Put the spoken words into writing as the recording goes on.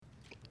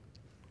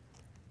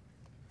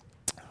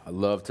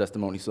love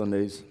Testimony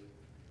Sundays,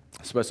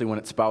 especially when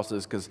it's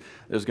spouses, because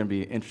there's going to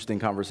be an interesting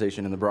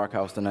conversation in the Brock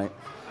house tonight.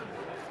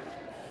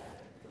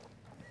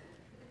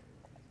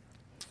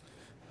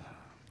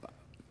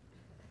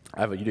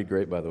 Ava, you did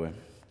great, by the way.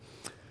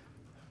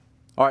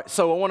 All right,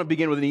 so I want to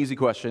begin with an easy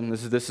question.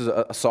 This is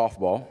a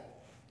softball.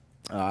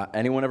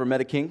 Anyone ever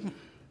met a king?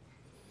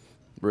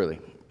 Really?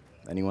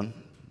 Anyone?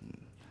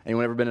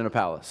 Anyone ever been in a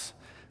palace?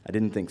 I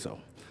didn't think so.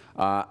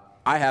 I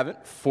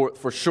haven't,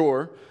 for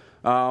sure.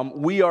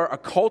 We are a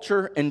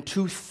culture and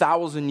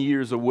 2,000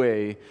 years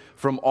away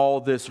from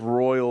all this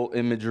royal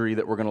imagery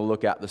that we're going to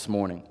look at this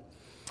morning.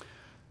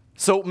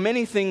 So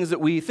many things that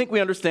we think we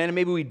understand, and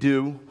maybe we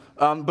do,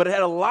 but it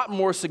had a lot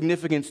more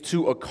significance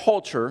to a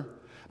culture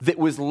that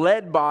was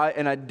led by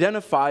and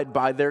identified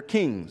by their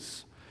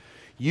kings.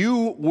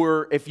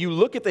 If you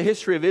look at the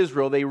history of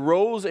Israel, they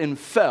rose and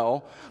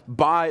fell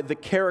by the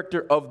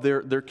character of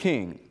their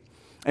king.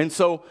 And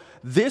so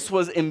this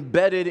was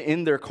embedded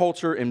in their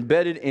culture,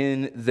 embedded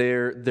in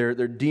their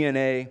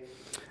DNA.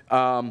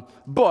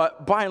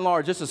 But by and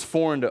large, this is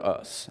foreign to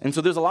us. And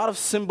so there's a lot of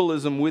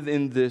symbolism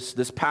within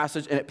this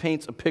passage, and it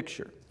paints a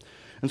picture.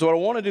 And so what I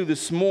want to do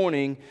this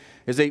morning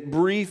is a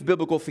brief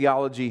biblical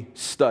theology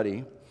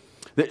study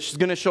that's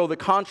going to show the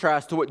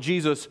contrast to what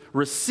Jesus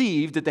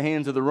received at the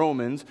hands of the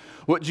Romans,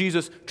 what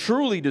Jesus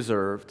truly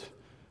deserved,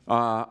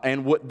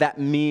 and what that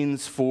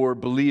means for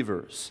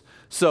believers.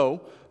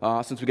 So,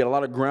 since we got a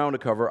lot of ground to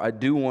cover, I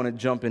do want to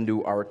jump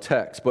into our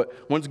text. But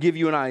I want to give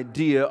you an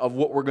idea of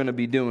what we're going to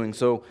be doing.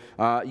 So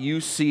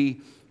you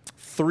see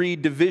 3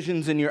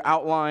 divisions in your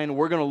outline.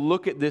 We're going to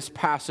look at this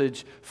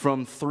passage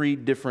from 3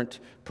 different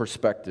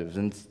perspectives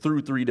and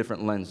through 3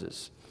 different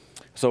lenses.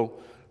 So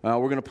we're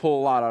going to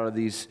pull a lot out of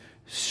these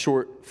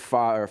short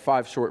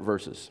 5 short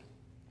verses.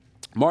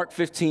 Mark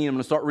 15, I'm going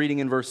to start reading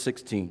in verse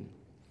 16.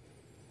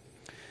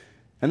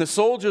 And the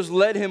soldiers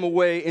led him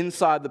away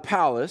inside the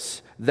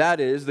palace, that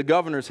is, the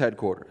governor's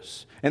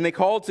headquarters. And they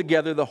called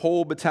together the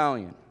whole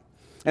battalion.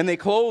 And they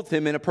clothed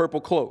him in a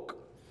purple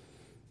cloak.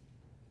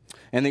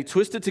 And they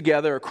twisted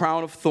together a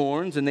crown of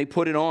thorns, and they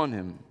put it on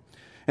him.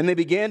 And they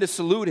began to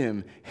salute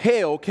him,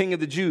 "Hail, King of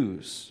the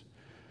Jews!"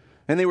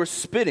 And they were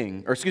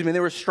they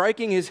were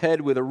striking his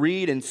head with a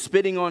reed and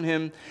spitting on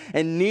him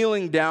and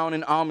kneeling down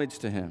in homage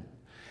to him.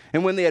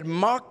 And when they had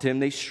mocked him,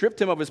 they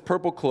stripped him of his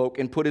purple cloak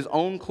and put his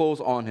own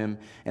clothes on him,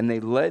 and they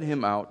led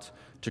him out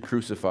to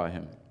crucify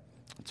him.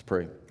 Let's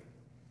pray.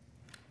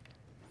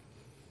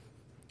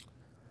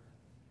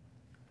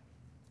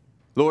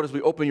 Lord, as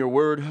we open your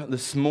word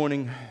this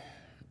morning,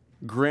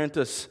 grant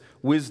us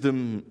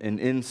wisdom and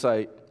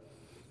insight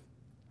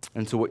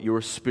into what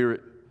your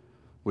Spirit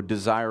would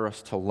desire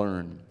us to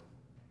learn.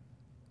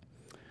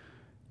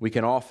 We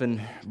can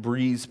often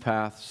breeze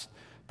past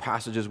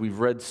passages we've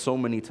read so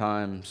many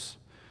times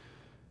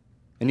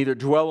and either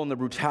dwell on the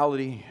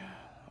brutality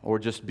or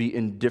just be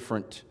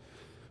indifferent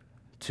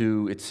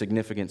to its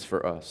significance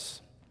for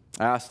us.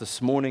 I ask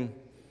this morning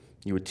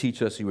you would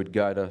teach us, you would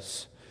guide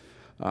us,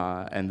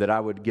 and that I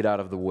would get out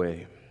of the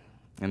way,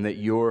 and that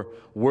your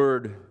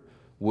word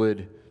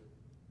would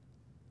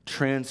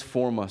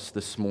transform us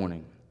this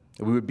morning,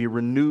 that we would be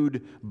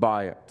renewed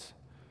by it,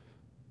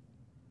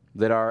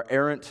 that our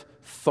errant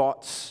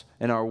thoughts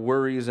and our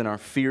worries and our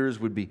fears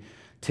would be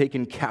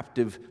taken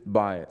captive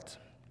by it.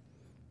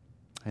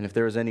 And if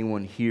there is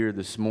anyone here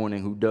this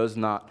morning who does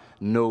not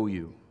know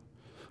you,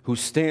 who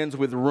stands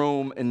with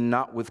Rome and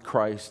not with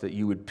Christ, that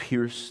you would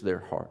pierce their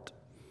heart,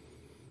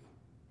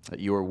 that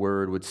your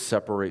word would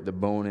separate the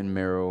bone and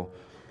marrow,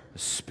 the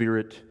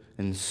spirit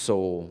and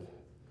soul,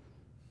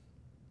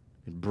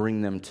 and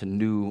bring them to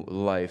new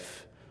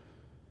life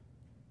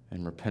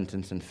and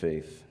repentance and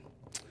faith.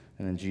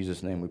 And in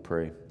Jesus' name we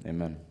pray,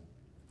 amen.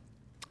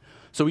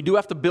 So we do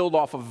have to build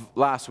off of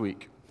last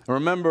week.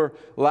 Remember,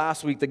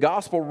 last week, the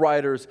gospel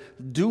writers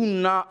do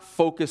not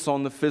focus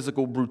on the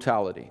physical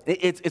brutality.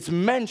 It's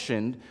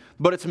mentioned,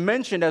 but it's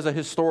mentioned as a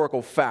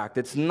historical fact.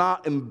 It's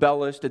not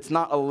embellished. It's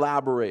not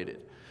elaborated.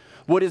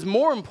 What is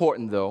more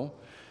important, though,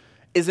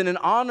 is in an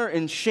honor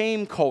and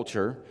shame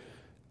culture,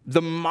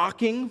 the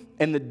mocking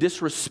and the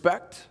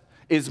disrespect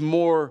is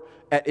more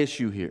at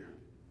issue here.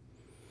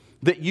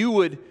 That you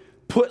would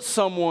put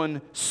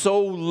someone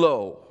so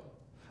low,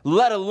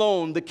 let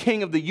alone the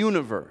king of the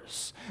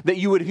universe, that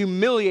you would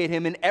humiliate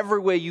him in every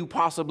way you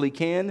possibly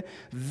can,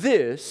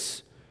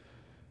 this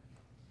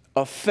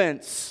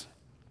offense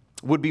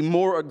would be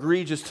more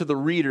egregious to the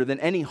reader than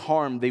any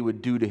harm they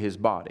would do to his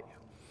body.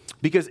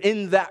 Because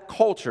in that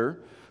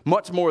culture,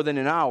 much more than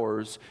in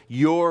ours,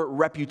 your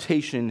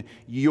reputation,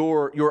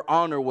 your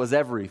honor was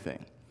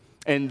everything.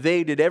 And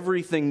they did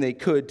everything they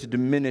could to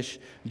diminish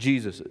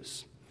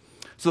Jesus's.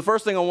 So the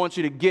first thing I want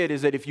you to get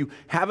is that if you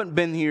haven't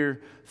been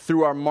here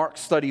through our Mark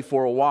study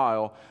for a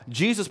while,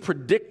 Jesus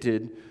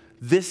predicted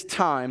this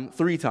time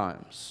 3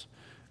 times.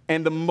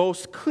 And the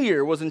most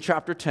clear was in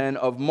chapter 10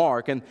 of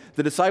Mark. And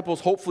the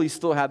disciples hopefully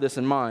still have this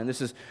in mind.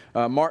 This is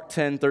Mark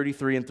 10,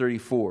 33 and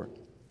 34.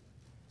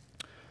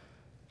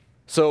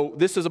 So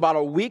this is about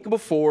a week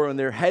before, and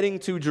they're heading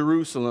to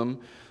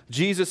Jerusalem.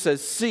 Jesus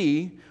says,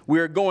 "See, we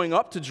are going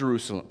up to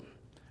Jerusalem,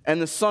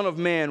 and the Son of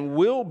Man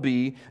will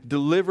be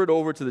delivered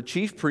over to the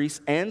chief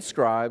priests and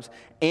scribes,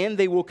 and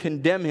they will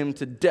condemn him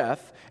to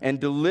death and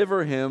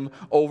deliver him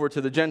over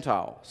to the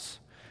Gentiles.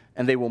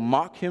 And they will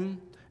mock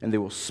him, and they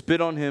will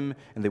spit on him,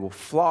 and they will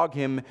flog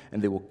him,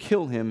 and they will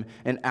kill him,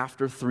 and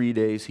after 3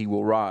 days he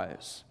will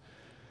rise."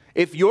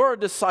 If you're a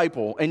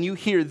disciple and you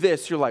hear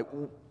this, you're like,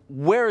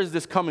 where is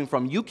this coming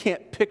from? You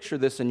can't picture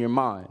this in your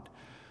mind.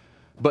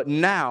 But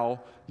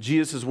now,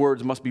 Jesus'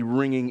 words must be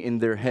ringing in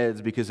their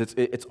heads because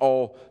it's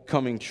all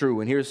coming true.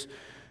 And here's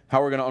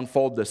how we're going to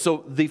unfold this.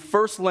 So the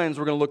first lens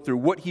we're going to look through,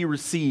 what he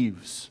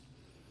receives.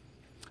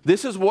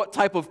 This is what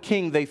type of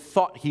king they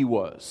thought he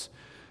was.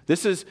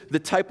 This is the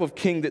type of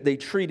king that they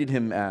treated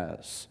him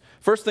as.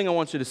 First thing I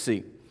want you to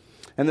see.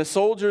 And the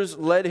soldiers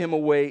led him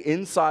away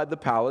inside the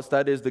palace,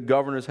 that is the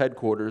governor's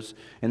headquarters,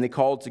 and they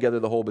called together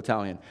the whole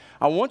battalion.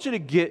 I want you to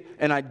get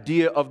an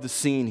idea of the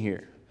scene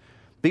here,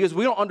 because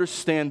we don't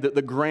understand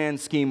the grand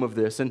scheme of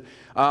this. And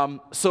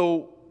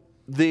so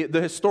the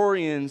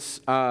historians,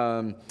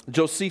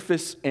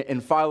 Josephus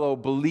and Philo,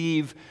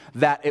 believe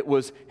that it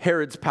was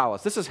Herod's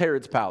palace. This is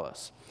Herod's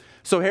palace.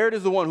 So Herod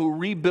is the one who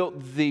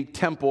rebuilt the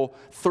temple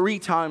 3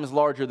 times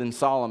larger than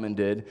Solomon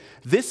did.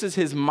 This is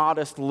his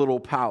modest little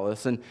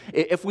palace. And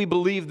if we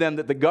believe then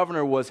that the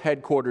governor was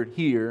headquartered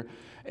here,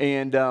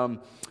 and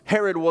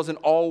Herod wasn't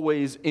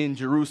always in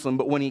Jerusalem,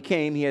 but when he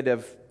came, he had to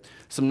have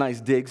some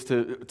nice digs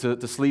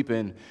to sleep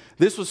in.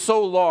 This was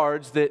so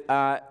large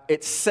that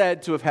it's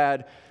said to have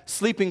had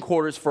sleeping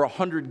quarters for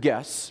 100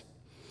 guests.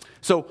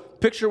 So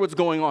picture what's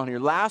going on here.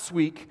 Last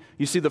week,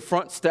 you see the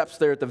front steps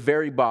there at the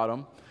very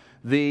bottom.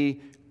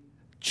 The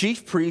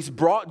chief priests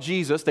brought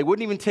Jesus. They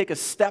wouldn't even take a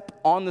step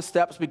on the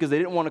steps because they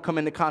didn't want to come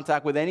into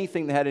contact with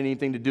anything that had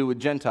anything to do with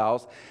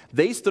Gentiles.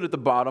 They stood at the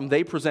bottom.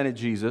 They presented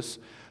Jesus.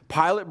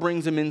 Pilate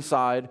brings him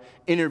inside,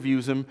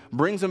 interviews him,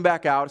 brings him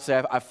back out,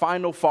 says, "I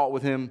find no fault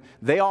with him."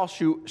 They all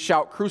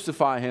shout,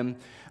 "Crucify him."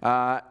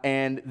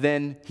 And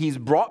then he's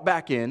brought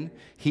back in.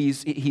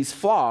 He's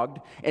flogged,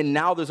 and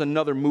now there's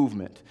another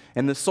movement.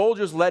 And the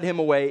soldiers led him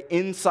away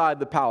inside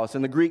the palace.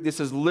 In the Greek,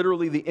 this is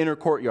literally the inner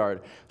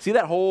courtyard. See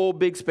that whole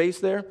big space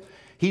there?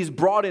 He's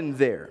brought in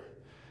there.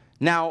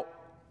 Now,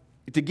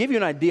 to give you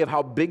an idea of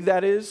how big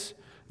that is,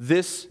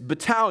 this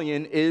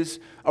battalion is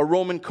a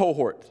Roman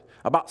cohort,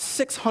 about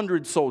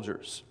 600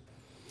 soldiers.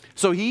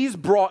 So he's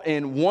brought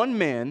in one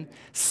man,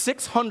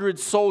 600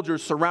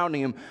 soldiers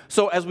surrounding him.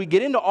 So as we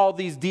get into all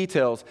these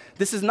details,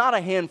 this is not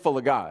a handful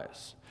of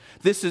guys.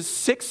 This is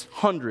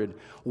 600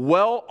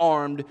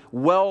 well-armed,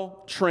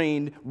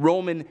 well-trained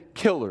Roman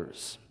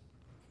killers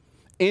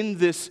in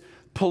this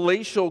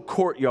palatial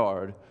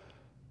courtyard,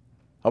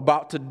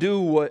 about to do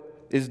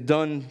what is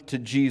done to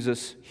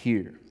Jesus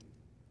here.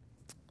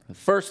 The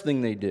first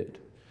thing they did,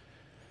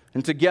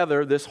 and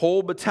together, this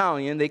whole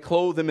battalion, they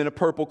clothed him in a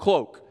purple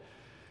cloak.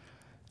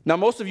 Now,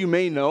 most of you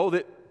may know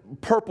that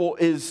purple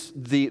is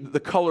the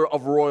color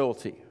of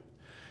royalty.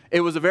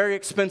 It was a very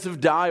expensive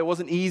dye. It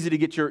wasn't easy to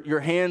get your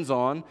hands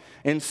on.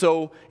 And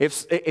so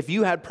if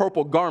you had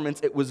purple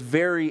garments, it was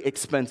very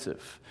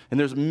expensive. And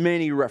there's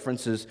many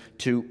references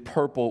to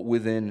purple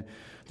within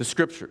the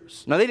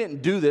scriptures. Now, they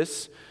didn't do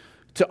this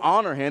to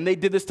honor him. They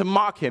did this to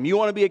mock him. You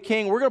want to be a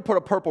king? We're going to put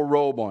a purple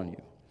robe on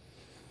you.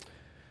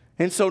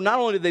 And so not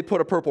only did they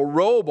put a purple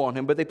robe on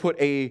him, but they put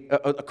a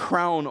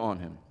crown on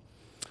him.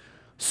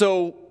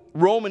 So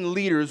Roman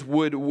leaders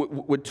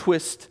would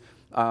twist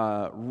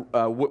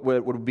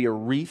what would be a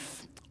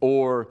wreath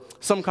or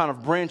some kind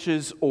of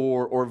branches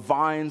or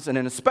vines, and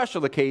on a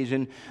special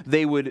occasion,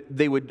 they would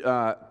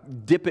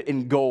dip it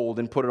in gold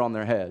and put it on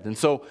their head. And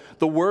so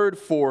the word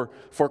for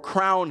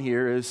crown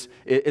here is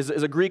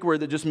a Greek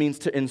word that just means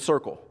to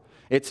encircle.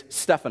 It's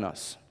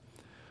Stephanos,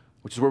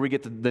 which is where we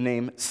get the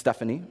name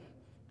Stephanie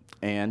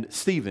and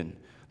Stephen.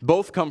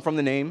 Both come from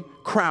the name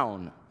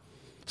crown.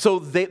 So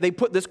they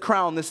put this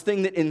crown, this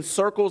thing that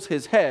encircles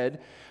his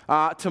head,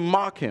 to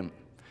mock him.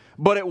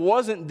 But it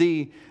wasn't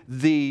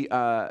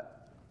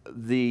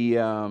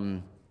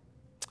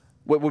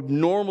what would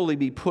normally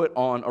be put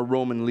on a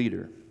Roman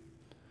leader.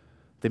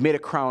 They made a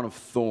crown of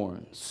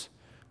thorns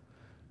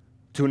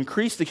to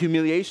increase the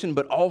humiliation,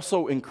 but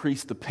also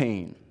increase the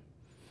pain.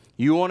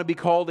 You want to be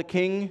called a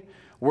king?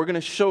 We're going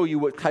to show you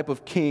what type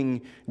of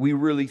king we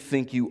really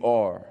think you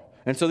are.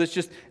 And so this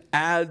just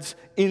adds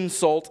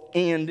insult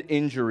and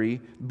injury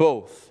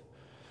both.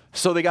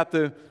 So they got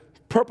the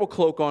purple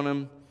cloak on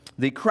him,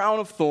 the crown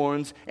of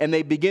thorns, and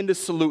they begin to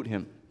salute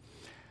him.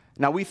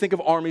 Now, we think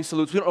of army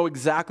salutes. We don't know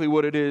exactly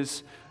what it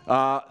is.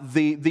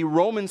 The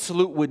Roman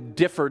salute would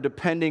differ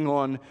depending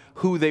on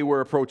who they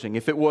were approaching.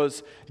 If it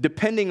was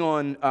depending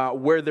on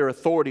where their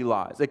authority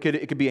lies. It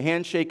could be a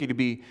handshake, it could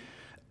be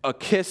a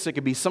kiss, it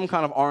could be some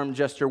kind of arm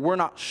gesture. We're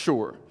not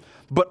sure.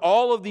 But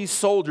all of these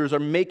soldiers are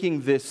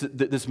making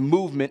this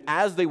movement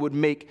as they would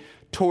make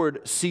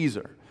toward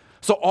Caesar.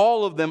 So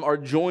all of them are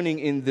joining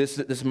in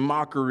this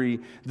mockery,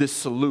 this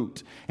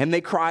salute. And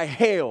they cry,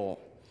 "Hail,"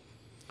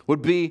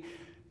 would be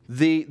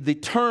the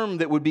term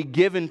that would be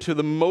given to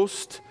the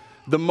most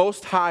the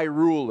Most High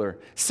ruler.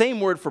 Same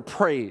word for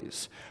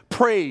praise.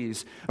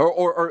 Praise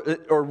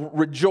or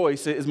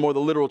rejoice is more the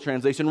literal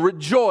translation.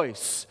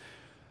 Rejoice.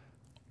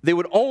 They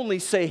would only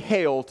say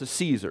hail to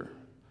Caesar.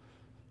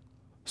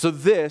 So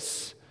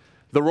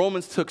the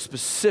Romans took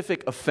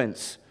specific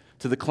offense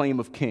to the claim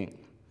of king,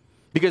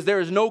 because there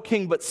is no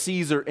king but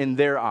Caesar in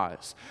their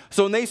eyes.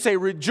 So when they say,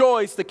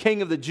 rejoice, the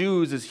King of the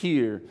Jews is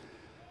here,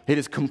 it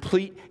is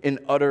complete and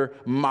utter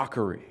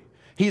mockery.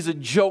 He's a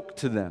joke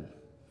to them.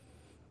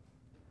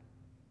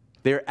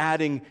 They're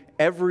adding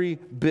every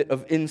bit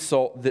of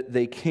insult that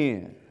they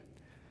can.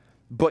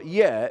 But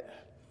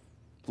yet,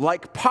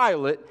 like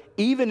Pilate,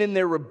 even in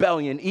their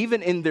rebellion,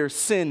 even in their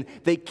sin,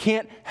 they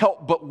can't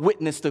help but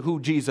witness to who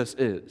Jesus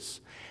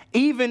is.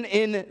 Even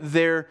in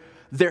their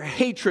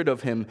hatred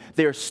of him,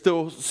 they are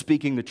still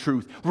speaking the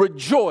truth.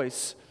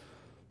 Rejoice,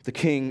 the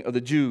King of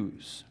the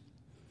Jews.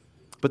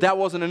 But that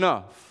wasn't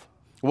enough.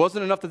 It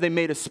wasn't enough that they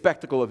made a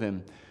spectacle of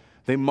him.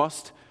 They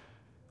must,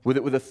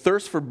 with a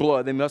thirst for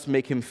blood, they must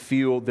make him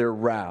feel their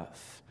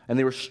wrath. And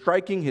they were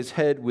striking his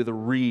head with a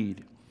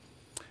reed.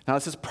 Now,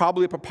 this is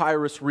probably a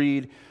papyrus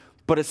reed,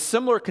 but a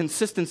similar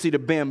consistency to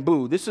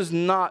bamboo. This is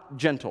not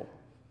gentle.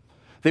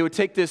 They would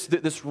take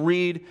this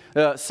reed,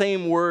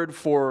 same word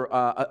for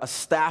a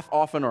staff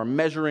often, or a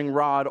measuring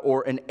rod,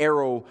 or an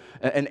arrow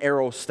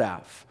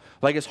staff.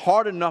 Like, it's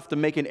hard enough to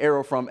make an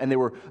arrow from, and they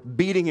were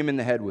beating him in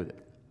the head with it.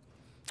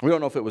 We don't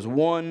know if it was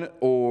one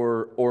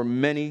or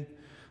many.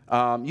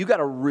 You got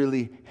to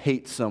really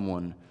hate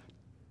someone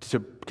to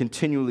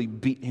continually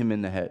beat him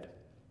in the head.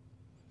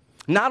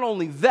 Not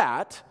only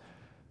that,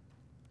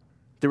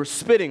 they were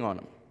spitting on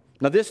him.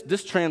 Now,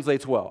 this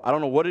translates well. I don't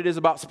know what it is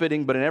about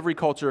spitting, but in every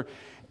culture,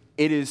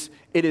 it is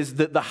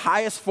the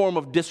highest form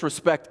of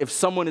disrespect if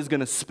someone is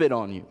going to spit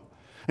on you.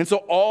 And so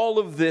all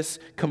of this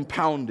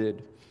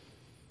compounded,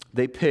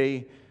 they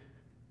begin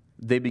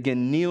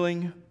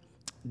kneeling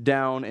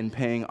down and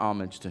paying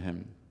homage to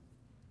him.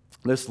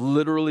 This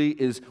literally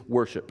is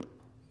worship.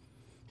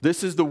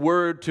 This is the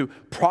word to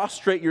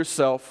prostrate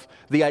yourself.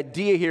 The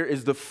idea here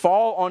is to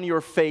fall on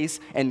your face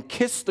and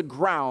kiss the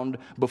ground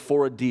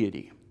before a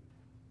deity.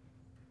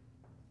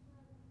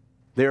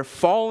 They're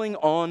falling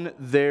on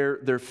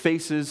their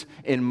faces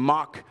in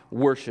mock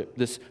worship.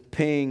 This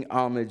paying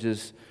homage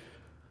is,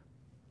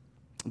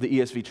 the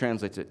ESV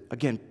translates it.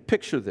 Again,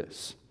 picture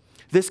this.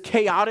 This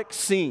chaotic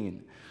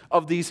scene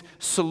of these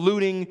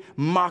saluting,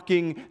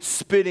 mocking,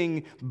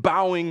 spitting,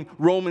 bowing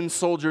Roman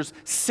soldiers,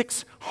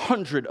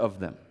 600 of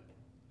them,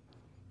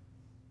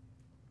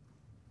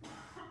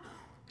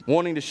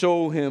 wanting to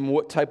show him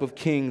what type of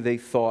king they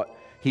thought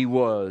he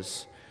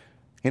was.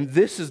 And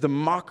this is the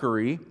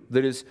mockery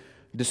that is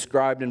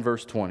described in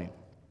verse 20.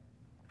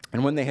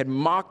 And when they had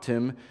mocked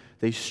him,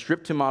 they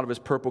stripped him out of his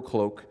purple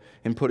cloak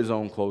and put his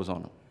own clothes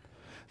on him.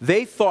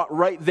 They thought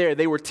right there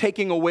they were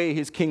taking away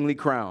his kingly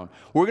crown.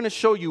 We're going to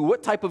show you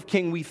what type of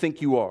king we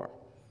think you are.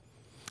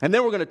 And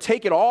then we're going to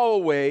take it all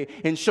away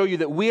and show you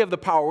that we have the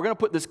power. We're going to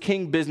put this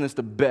king business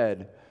to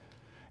bed.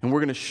 And we're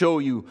going to show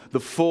you the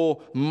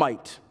full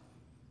might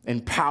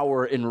and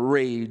power and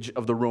rage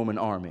of the Roman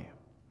army.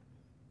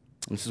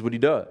 And this is what he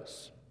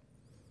does.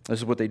 This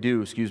is what they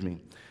do,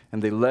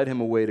 And they led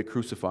him away to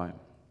crucify him.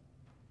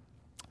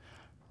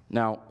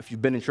 Now, if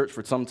you've been in church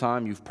for some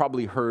time, you've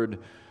probably heard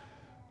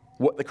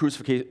what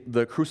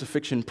the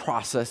crucifixion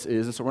process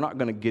is, and so we're not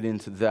going to get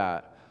into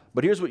that.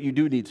 But here's what you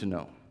do need to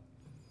know.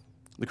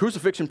 The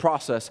crucifixion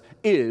process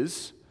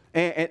is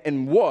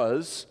and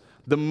was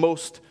the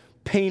most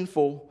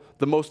painful,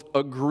 the most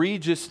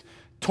egregious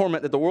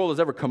torment that the world has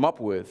ever come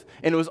up with,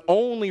 and it was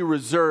only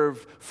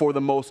reserved for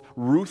the most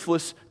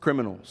ruthless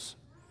criminals.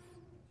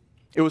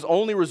 It was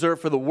only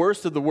reserved for the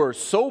worst of the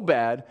worst, so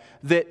bad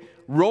that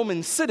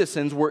Roman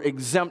citizens were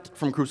exempt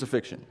from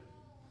crucifixion.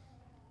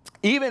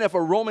 Even if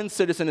a Roman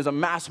citizen is a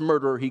mass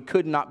murderer, he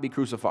could not be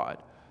crucified.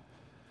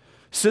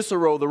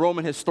 Cicero, the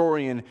Roman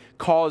historian,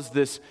 calls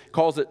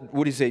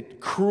it,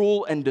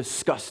 cruel and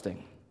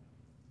disgusting.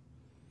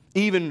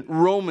 Even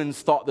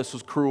Romans thought this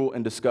was cruel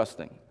and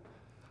disgusting.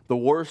 The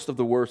worst of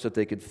the worst that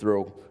they could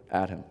throw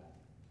at him.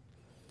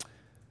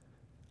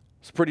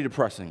 It's pretty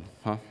depressing,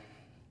 huh?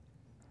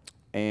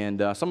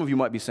 And some of you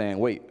might be saying,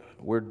 wait,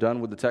 we're done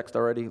with the text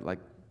already? Like,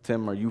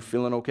 Tim, are you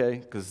feeling okay?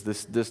 Because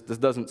this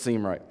doesn't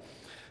seem right.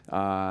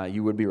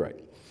 You would be right.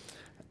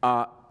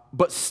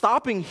 But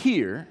stopping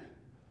here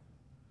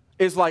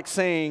is like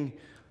saying,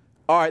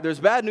 all right, there's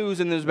bad news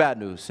and there's bad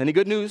news. Any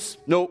good news?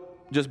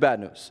 Nope, just bad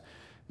news.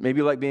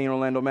 Maybe like being an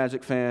Orlando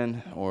Magic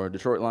fan or a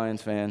Detroit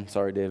Lions fan.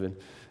 Sorry,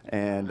 David.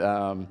 And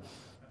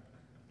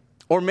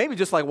or maybe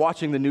just like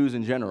watching the news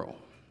in general.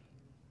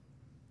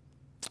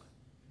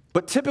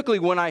 But typically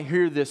when I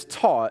hear this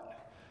taught,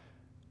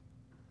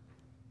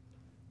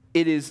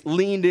 it is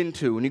leaned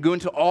into, and you go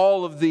into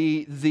all of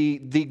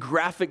the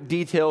graphic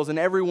details, and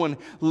everyone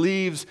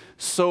leaves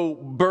so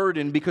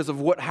burdened because of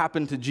what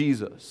happened to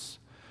Jesus.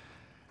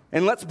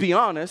 And let's be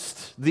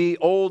honest, the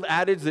old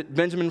adage that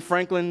Benjamin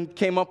Franklin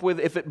came up with,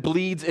 if it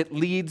bleeds, it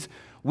leads,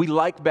 we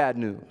like bad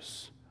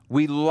news.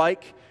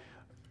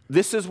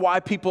 This is why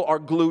people are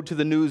glued to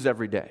the news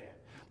every day.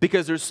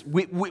 Because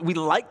we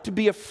like to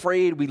be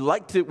afraid. We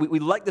like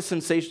the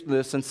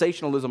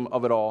sensationalism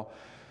of it all.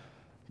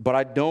 But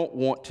I don't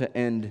want to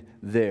end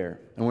there.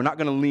 And we're not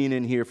going to lean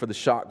in here for the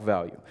shock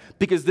value.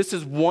 Because this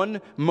is one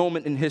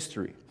moment in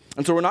history.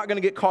 And so we're not going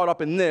to get caught up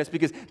in this,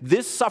 because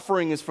this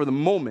suffering is for the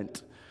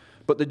moment.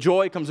 But the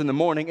joy comes in the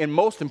morning. And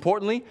most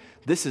importantly,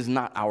 this is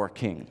not our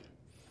king.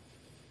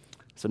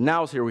 So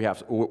now is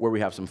where we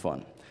have some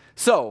fun.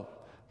 So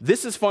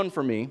this is fun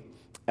for me.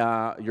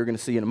 You're going to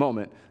see in a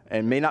moment.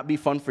 And may not be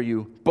fun for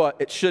you, but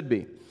it should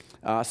be.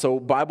 So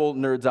Bible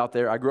nerds out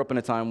there, I grew up in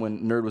a time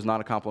when nerd was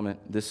not a compliment.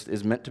 This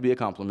is meant to be a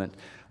compliment.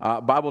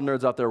 Bible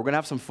nerds out there, we're going to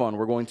have some fun.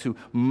 We're going to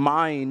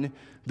mine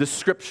the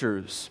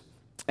scriptures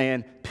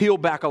and peel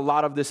back a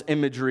lot of this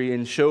imagery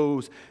and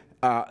shows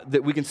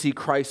that we can see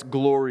Christ's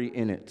glory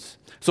in it.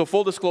 So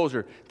full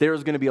disclosure, there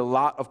is going to be a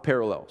lot of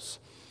parallels.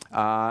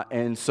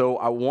 And so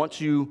I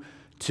want you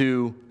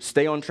to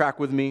stay on track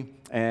with me.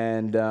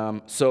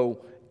 And so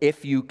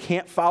if you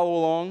can't follow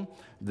along,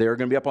 they're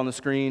going to be up on the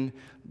screen.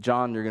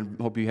 John,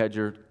 hope you had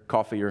your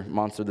coffee or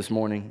Monster this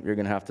morning. You're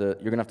gonna have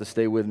to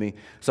stay with me.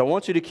 So I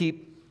want you to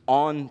keep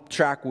on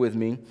track with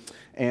me,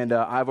 and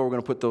Ivo, we're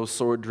gonna put those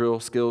sword drill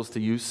skills to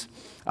use.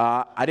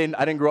 I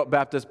didn't grow up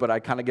Baptist, but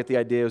I kind of get the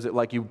idea. Is it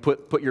like you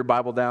put your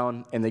Bible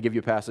down and they give you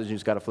a passage and you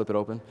just got to flip it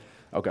open?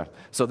 Okay,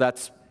 so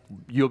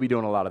you'll be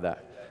doing a lot of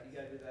that. You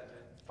gotta do that,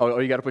 man. Oh,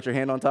 you got to put your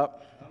hand on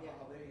top.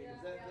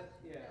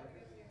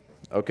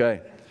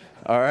 Okay,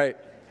 all right.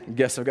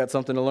 Guess I've got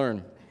something to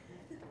learn.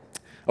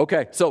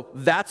 Okay, so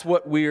that's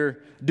what we're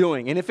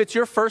doing. And if it's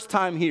your first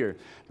time here,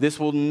 this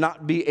will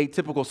not be a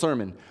typical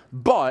sermon,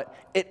 but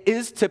it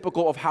is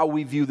typical of how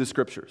we view the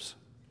scriptures.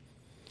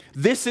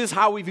 This is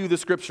how we view the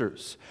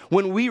scriptures.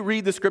 When we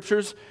read the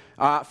scriptures,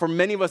 for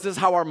many of us, this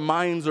is how our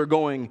minds are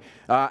going.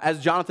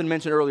 As Jonathan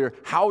mentioned earlier,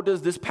 how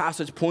does this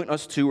passage point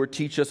us to or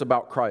teach us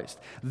about Christ?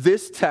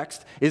 This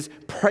text is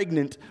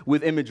pregnant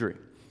with imagery.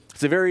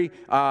 It's a very...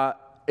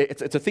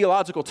 It's a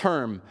theological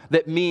term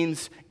that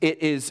means it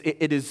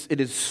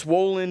is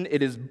swollen,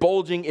 it is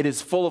bulging, it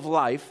is full of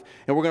life,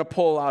 and we're going to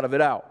pull a lot of it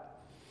out.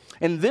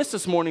 And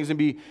this morning is going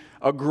to be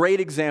a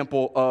great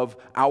example of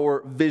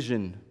our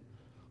vision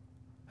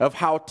of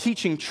how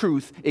teaching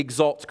truth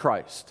exalts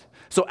Christ.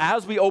 So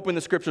as we open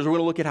the scriptures, we're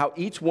going to look at how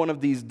each one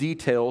of these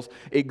details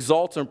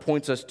exalts and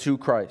points us to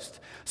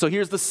Christ. So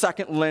here's the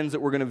second lens that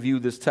we're going to view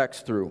this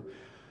text through.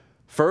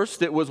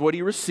 First, it was what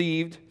he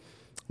received.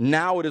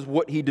 Now it is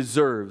what he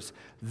deserves.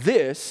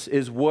 This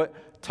is what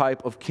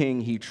type of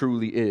king he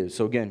truly is.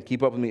 So again,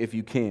 keep up with me if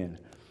you can.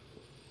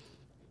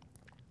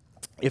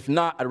 If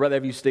not, I'd rather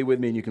have you stay with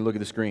me and you can look at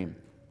the screen.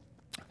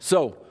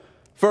 So,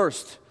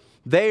 first,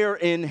 they are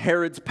in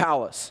Herod's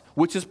palace,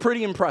 which is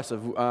pretty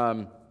impressive.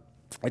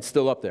 It's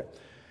still up there.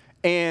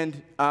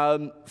 And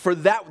for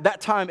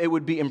that time, it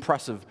would be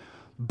impressive.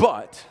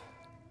 But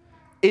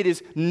it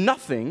is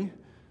nothing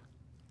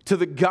to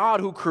the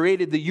God who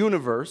created the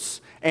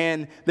universe,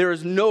 and there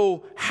is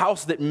no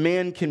house that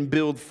man can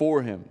build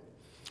for him.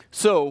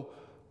 So,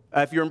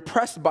 if you're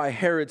impressed by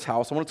Herod's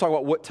house, I want to talk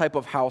about what type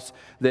of house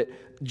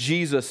that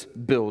Jesus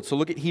builds. So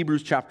look at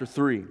Hebrews chapter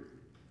 3.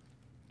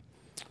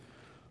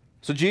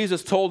 So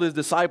Jesus told his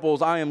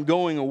disciples, I am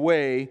going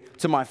away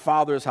to my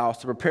Father's house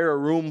to prepare a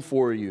room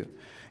for you.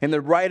 And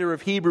the writer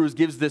of Hebrews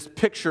gives this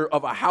picture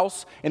of a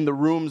house and the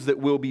rooms that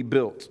will be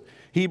built.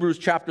 Hebrews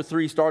chapter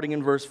 3, starting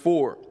in verse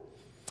 4.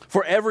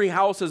 For every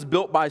house is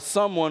built by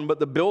someone, but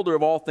the builder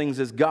of all things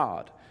is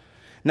God.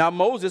 Now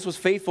Moses was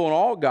faithful in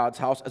all God's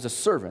house as a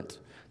servant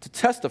to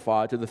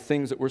testify to the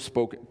things that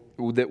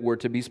were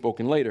to be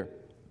spoken later.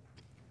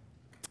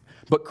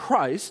 But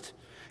Christ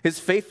is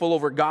faithful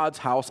over God's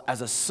house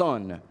as a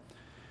son,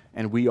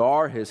 and we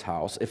are his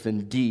house if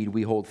indeed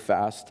we hold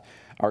fast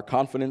our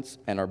confidence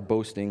and our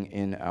boasting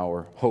in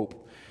our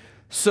hope.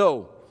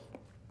 So,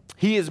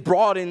 he is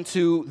brought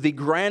into the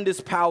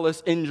grandest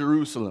palace in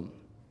Jerusalem,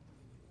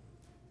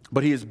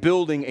 but he is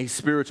building a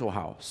spiritual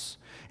house.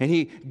 And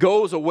he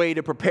goes away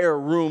to prepare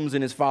rooms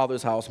in his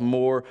Father's house.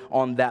 More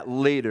on that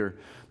later.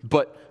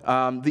 But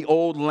the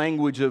old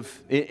language of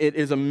it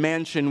is a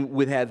mansion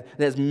that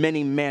has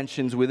many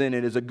mansions within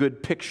it is a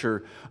good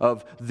picture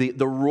of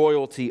the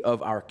royalty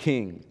of our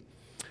king.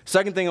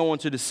 Second thing I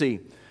want you to see,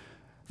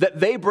 that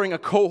they bring a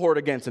cohort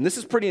against him. This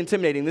is pretty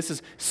intimidating. This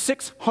is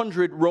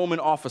 600 Roman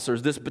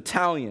officers, this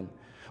battalion.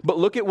 But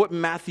look at what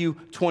Matthew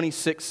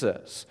 26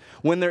 says.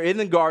 When they're in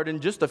the garden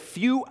just a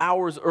few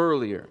hours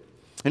earlier,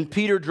 and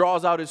Peter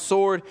draws out his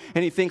sword,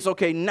 and he thinks,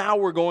 okay, now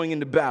we're going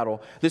into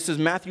battle. This is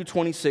Matthew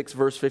 26,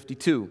 verse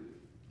 52.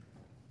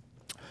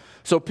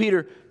 So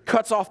Peter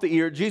cuts off the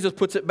ear. Jesus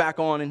puts it back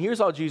on, and here's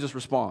how Jesus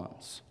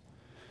responds.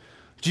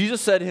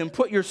 Jesus said to him,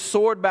 put your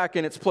sword back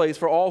in its place,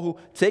 for all who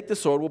take the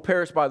sword will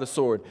perish by the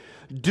sword.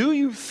 Do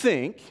you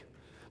think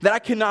that I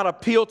cannot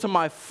appeal to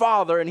my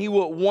Father, and he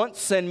will at once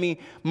send me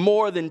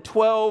more than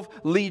 12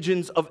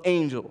 legions of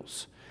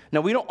angels?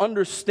 Now, we don't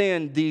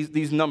understand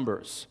these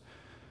numbers.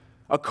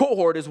 A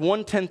cohort is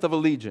 1/10 of a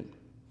legion.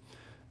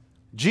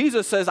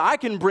 Jesus says, I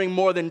can bring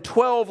more than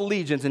 12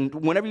 legions. And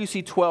whenever you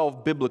see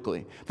 12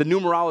 biblically, the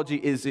numerology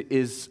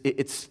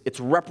it's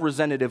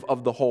representative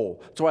of the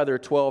whole. That's why there are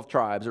 12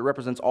 tribes. It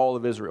represents all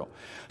of Israel.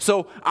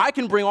 So I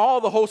can bring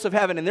all the hosts of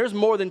heaven, and there's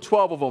more than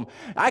 12 of them.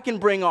 I can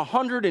bring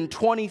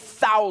 120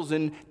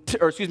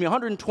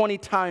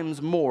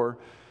 times more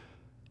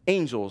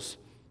angels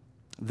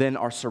than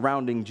are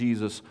surrounding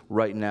Jesus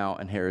right now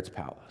in Herod's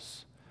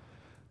palace.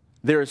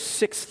 There are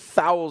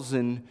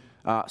 6,000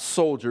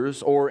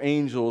 soldiers or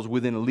angels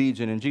within a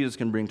legion, and Jesus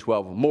can bring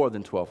 12 of them, more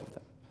than 12 of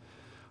them.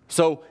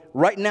 So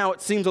right now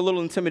it seems a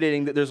little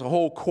intimidating that there's a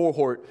whole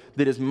cohort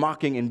that is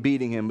mocking and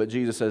beating him, but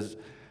Jesus says,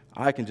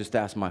 I can just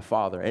ask my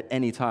Father. At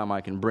any time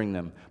I can bring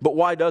them. But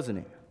why doesn't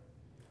he?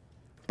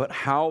 But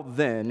how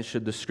then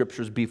should the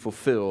scriptures be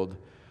fulfilled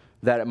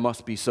that it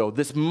must be so?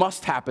 This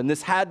must happen.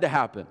 This had to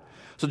happen.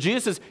 So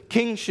Jesus'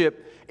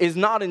 kingship is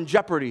not in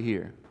jeopardy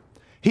here.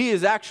 He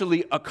is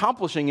actually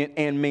accomplishing it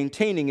and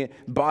maintaining it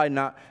by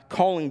not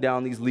calling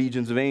down these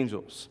legions of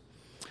angels.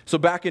 So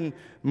back in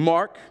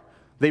Mark,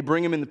 they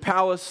bring him in the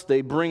palace. They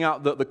bring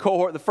out the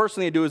cohort. The first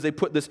thing they do is they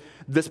put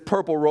this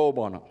purple robe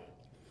on him.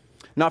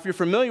 Now, if you're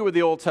familiar with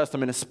the Old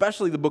Testament,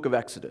 especially the book of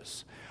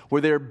Exodus,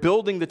 where they're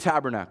building the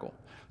tabernacle,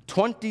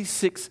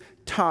 26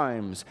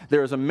 times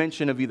there is a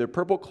mention of either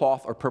purple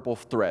cloth or purple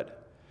thread,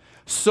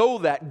 so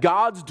that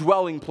God's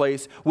dwelling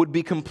place would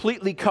be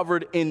completely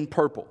covered in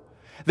purple,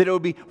 that it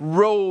would be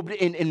robed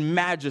in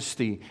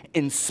majesty,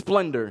 in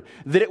splendor,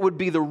 that it would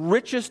be the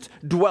richest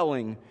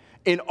dwelling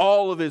in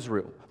all of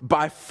Israel,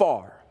 by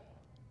far.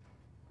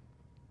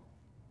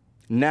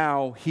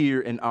 Now, here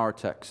in our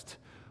text,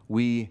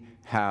 we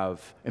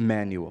have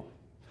Emmanuel,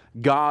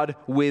 God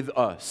with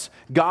us,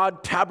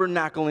 God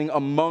tabernacling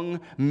among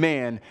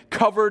man,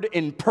 covered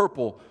in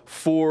purple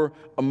for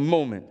a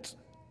moment.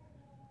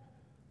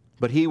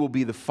 But he will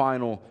be the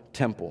final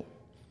temple.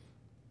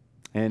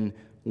 And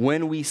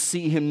when we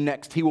see him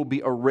next, he will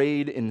be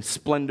arrayed in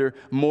splendor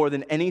more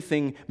than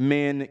anything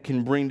man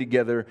can bring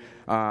together,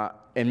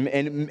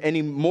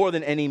 and more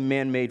than any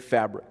man-made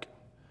fabric.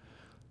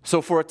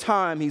 So for a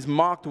time, he's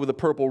mocked with a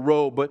purple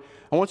robe, but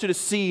I want you to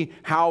see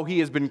how he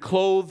has been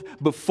clothed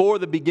before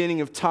the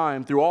beginning of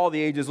time through all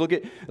the ages. Look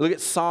at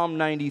Psalm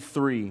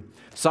 93.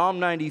 Psalm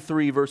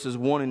 93, verses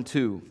 1 and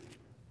 2.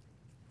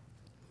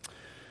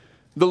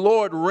 The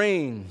Lord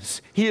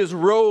reigns. He is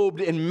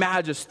robed in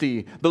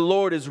majesty. The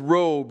Lord is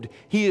robed.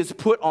 He is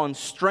put on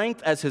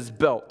strength as his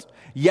belt.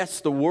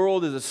 Yes, the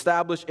world is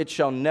established. It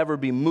shall never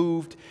be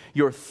moved.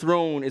 Your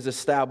throne is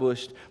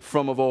established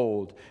from of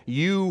old.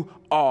 You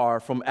are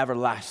from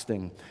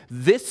everlasting.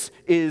 This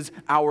is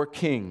our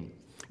King,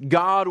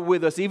 God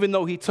with us. Even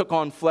though he took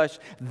on flesh,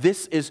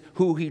 this is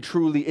who he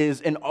truly is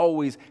and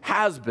always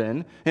has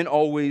been and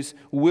always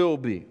will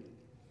be.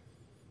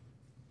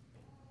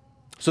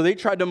 So they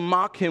tried to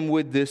mock him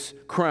with this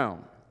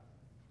crown.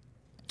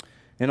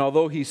 And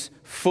although he's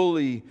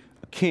fully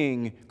a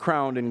king,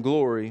 crowned in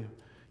glory,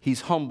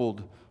 he's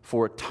humbled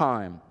for a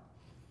time.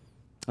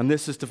 And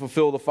this is to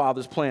fulfill the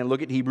Father's plan.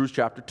 Look at Hebrews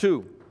chapter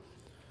 2.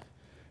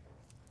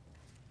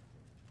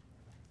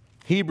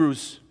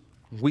 Hebrews,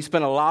 we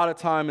spent a lot of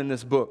time in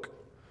this book.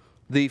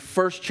 The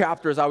first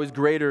chapter is always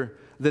greater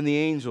than the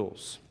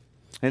angels.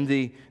 And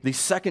the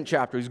second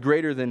chapter is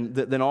greater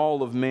than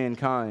all of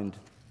mankind.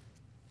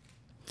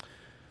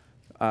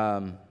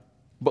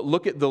 But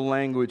look at the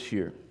language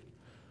here.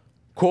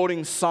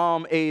 Quoting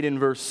Psalm 8 in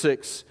verse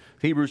 6,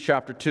 Hebrews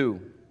chapter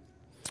 2.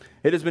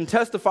 It has been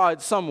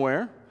testified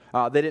somewhere,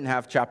 they didn't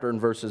have chapter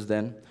and verses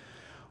then.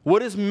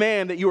 What is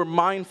man that you are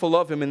mindful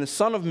of him, and the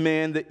Son of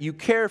Man that you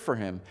care for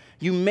him?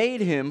 You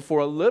made him for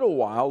a little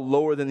while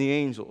lower than the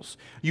angels.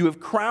 You have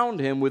crowned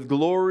him with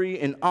glory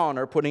and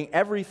honor, putting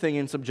everything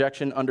in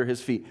subjection under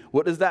his feet.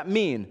 What does that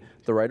mean?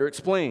 The writer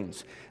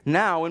explains.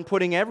 Now, in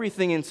putting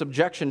everything in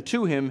subjection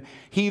to him,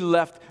 he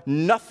left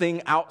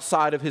nothing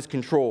outside of his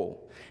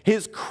control.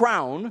 His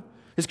crown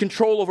is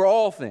control over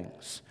all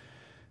things.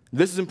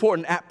 This is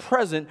important. At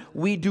present,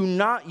 we do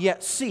not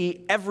yet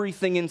see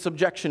everything in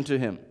subjection to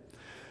him.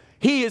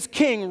 He is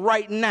king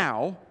right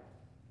now,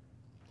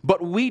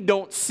 but we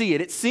don't see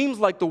it. It seems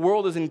like the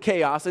world is in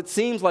chaos. It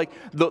seems like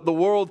the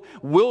world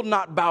will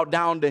not bow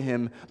down to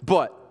him,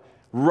 but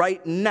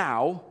right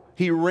now,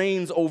 he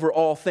reigns over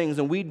all things,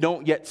 and we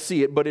don't yet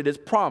see it, but it is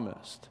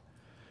promised.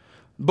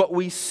 But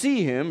we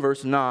see him,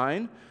 verse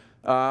 9,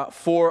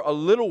 for a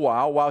little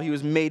while he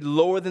was made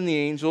lower than the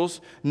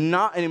angels,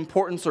 not in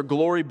importance or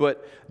glory,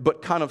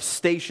 but kind of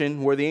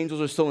station where the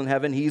angels are still in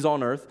heaven, he's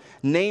on earth,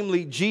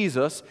 namely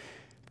Jesus,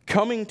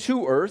 coming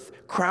to earth,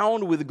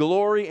 crowned with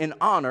glory and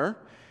honor.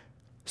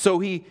 So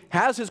he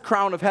has his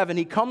crown of heaven.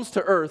 He comes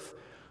to earth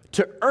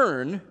to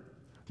earn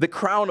the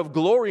crown of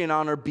glory and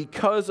honor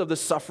because of the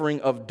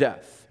suffering of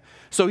death.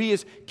 So he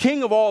is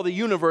king of all the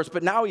universe,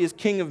 but now he is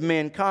king of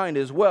mankind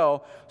as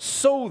well,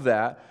 so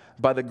that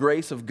by the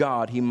grace of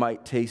God he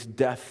might taste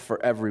death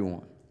for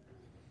everyone.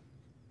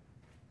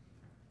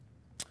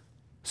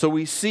 So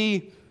we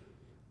see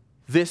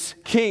this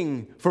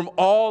king from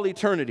all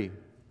eternity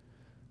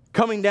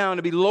coming down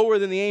to be lower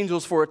than the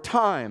angels for a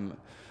time,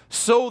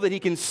 so that he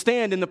can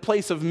stand in the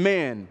place of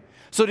man,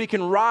 so that he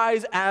can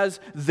rise as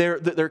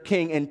their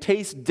king and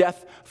taste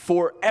death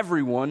for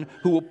everyone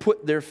who will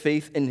put their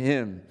faith in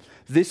him.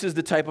 This is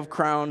the type of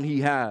crown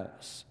he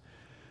has.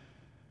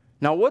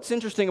 Now, what's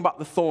interesting about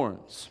the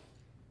thorns?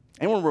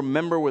 Anyone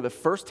remember where the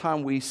first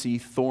time we see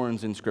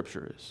thorns in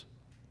Scripture is?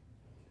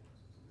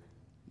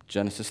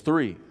 Genesis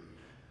 3.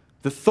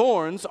 The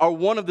thorns are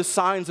one of the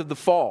signs of the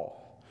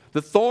fall.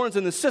 The thorns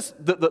and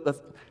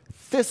the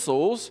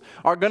thistles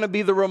are going to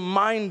be the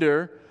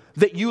reminder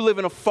that you live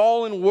in a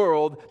fallen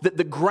world, that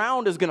the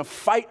ground is going to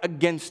fight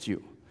against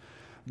you.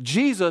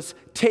 Jesus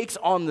takes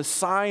on the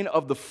sign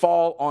of the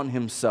fall on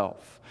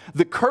himself.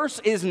 The curse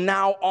is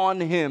now on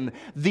him.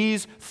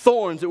 These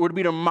thorns, it would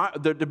be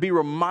to be a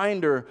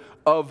reminder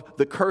of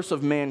the curse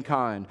of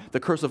mankind, the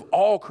curse of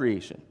all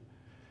creation,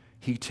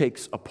 he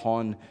takes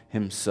upon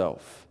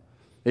himself.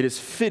 It is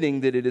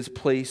fitting that it is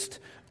placed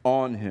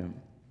on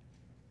him.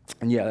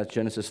 And yeah, that's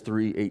Genesis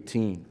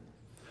 3:18.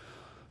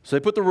 So they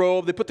put the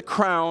robe, they put the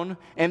crown,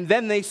 and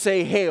then they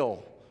say,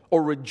 hail,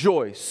 or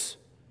rejoice.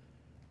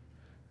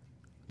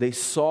 They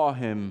saw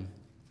him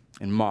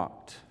and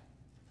mocked.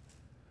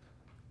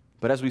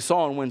 But as we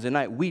saw on Wednesday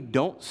night, we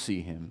don't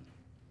see him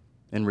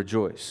and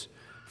rejoice.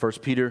 1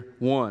 Peter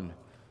 1,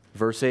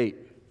 verse 8.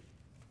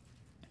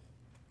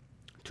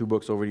 2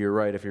 books over to your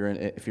right if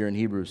you're in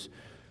Hebrews.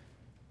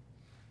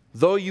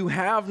 Though you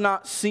have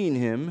not seen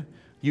him,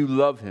 you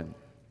love him.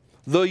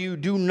 Though you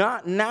do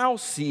not now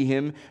see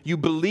him, you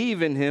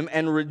believe in him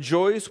and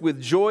rejoice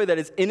with joy that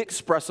is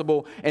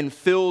inexpressible and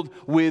filled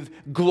with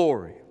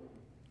glory.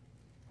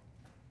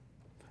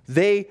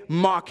 They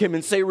mock him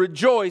and say,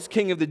 rejoice,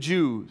 King of the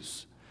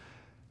Jews.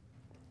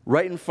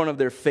 Right in front of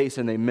their face,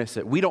 and they miss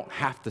it. We don't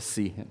have to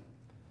see him.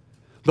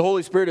 The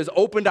Holy Spirit has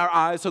opened our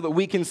eyes so that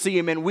we can see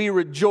him, and we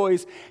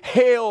rejoice,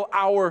 hail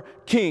our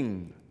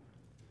King.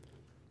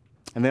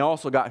 And they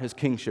also got his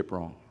kingship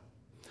wrong.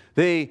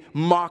 They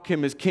mock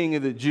him as King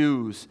of the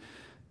Jews.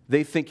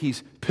 They think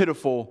he's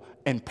pitiful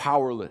and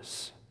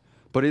powerless.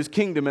 But his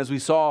kingdom, as we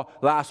saw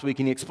last week,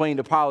 and he explained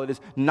to Pilate,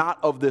 is not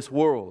of this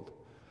world.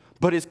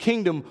 But his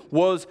kingdom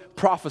was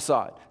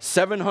prophesied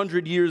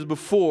 700 years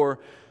before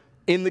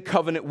in the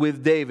covenant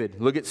with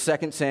David. Look at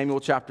 2 Samuel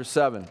chapter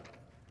 7.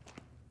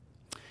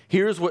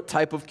 Here's what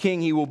type of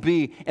king he will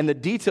be, and the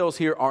details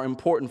here are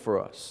important for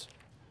us.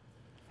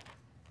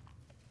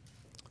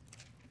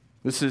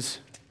 This is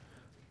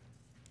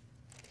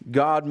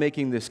God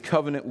making this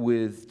covenant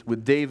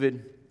with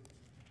David,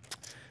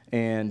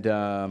 and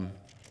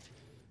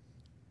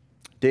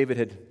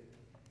David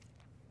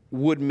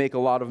would make a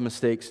lot of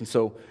mistakes, and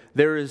so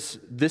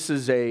this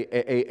is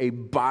a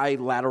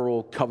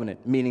bilateral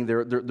covenant, meaning there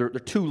are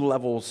two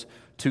levels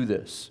to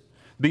this.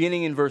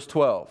 Beginning in verse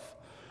 12.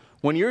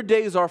 When your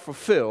days are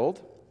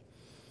fulfilled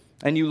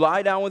and you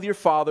lie down with your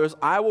fathers,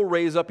 I will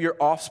raise up your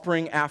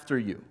offspring after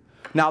you.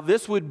 Now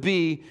this would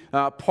be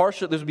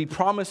this would be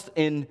promised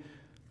in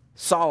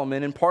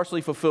Solomon and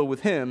partially fulfilled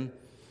with him,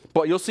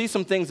 but you'll see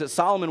some things that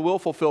Solomon will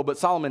fulfill, but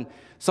something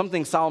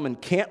Solomon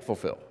can't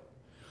fulfill.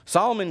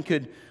 Solomon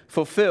could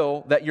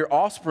fulfill that your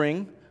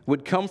offspring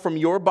would come from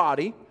your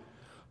body.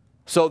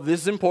 So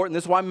this is important.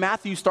 This is why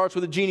Matthew starts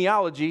with a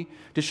genealogy,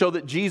 to show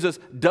that Jesus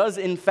does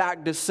in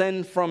fact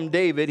descend from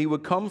David. He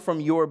would come from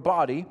your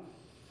body,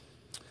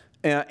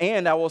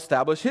 and I will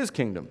establish his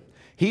kingdom.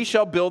 He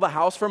shall build a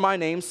house for my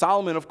name.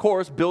 Solomon, of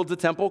course, builds a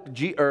temple.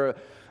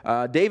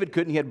 David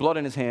couldn't. He had blood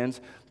in his hands.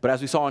 But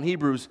as we saw in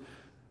Hebrews,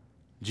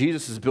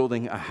 Jesus is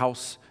building a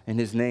house in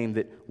his name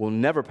that will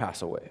never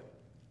pass away.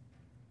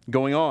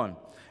 Going on.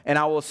 And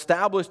I will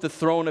establish the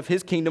throne of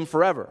his kingdom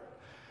forever.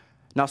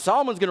 Now,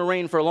 Solomon's going to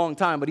reign for a long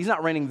time, but he's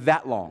not reigning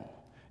that long.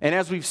 And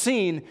as we've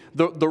seen,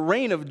 the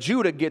reign of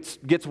Judah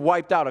gets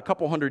wiped out a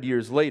couple hundred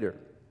years later.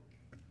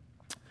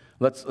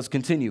 Let's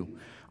continue.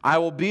 I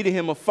will be to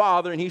him a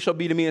father, and he shall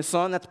be to me a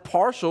son. That's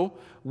partial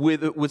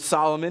with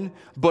Solomon,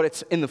 but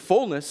it's in the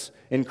fullness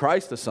in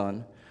Christ the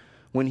Son.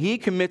 When he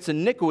commits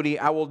iniquity,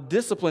 I will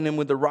discipline him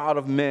with the rod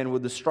of men,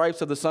 with the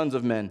stripes of the sons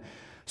of men.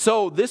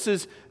 So this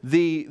is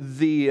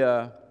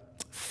the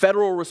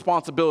federal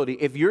responsibility.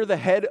 If you're the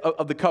head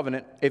of the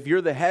covenant, if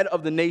you're the head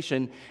of the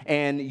nation,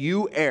 and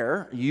you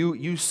err,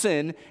 you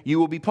sin, you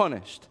will be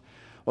punished.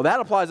 Well, that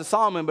applies to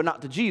Solomon, but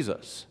not to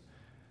Jesus.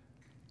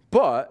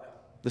 But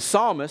the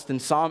psalmist in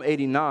Psalm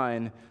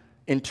 89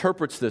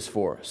 interprets this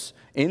for us.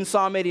 In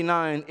Psalm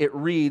 89, it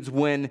reads,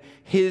 when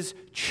his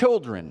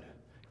children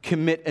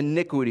commit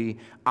iniquity,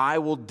 I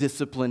will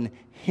discipline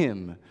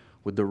him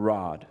with the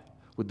rod,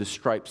 with the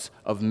stripes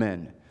of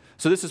men.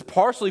 So this is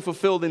partially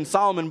fulfilled in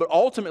Solomon, but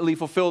ultimately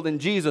fulfilled in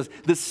Jesus.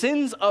 The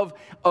sins of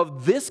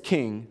this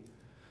king,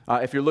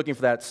 if you're looking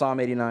for that,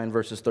 Psalm 89,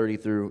 verses 30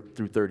 through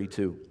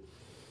 32.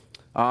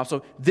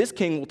 So this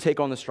king will take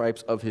on the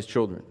stripes of his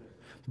children.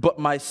 But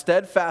my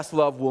steadfast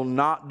love will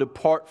not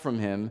depart from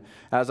him,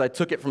 as I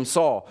took it from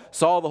Saul.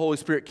 Saul, the Holy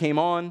Spirit came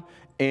on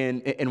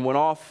and went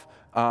off.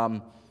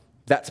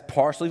 That's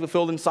partially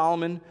fulfilled in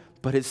Solomon,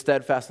 but his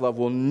steadfast love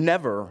will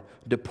never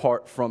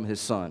depart from his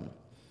son,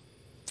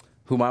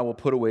 whom I will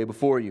put away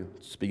before you.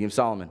 Speaking of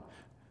Solomon.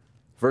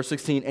 Verse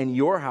 16, and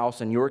your house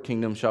and your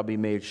kingdom shall be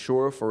made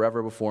sure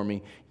forever before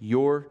me.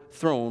 Your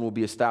throne will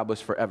be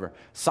established forever.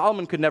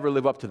 Solomon could never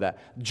live up to that.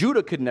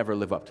 Judah could never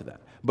live up to that.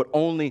 But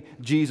only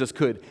Jesus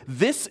could.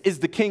 This is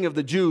the King of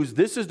the Jews.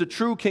 This is the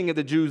true King of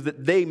the Jews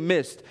that they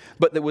missed,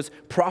 but that was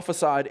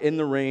prophesied in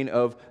the reign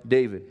of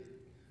David.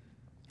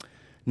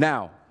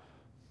 Now,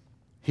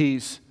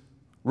 he's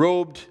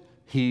robed,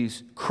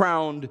 he's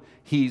crowned,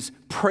 he's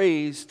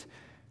praised,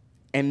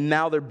 and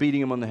now they're beating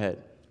him on the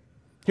head.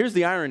 Here's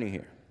the irony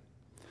here.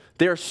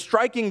 They are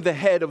striking the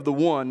head of the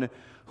one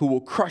who will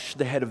crush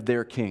the head of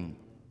their king.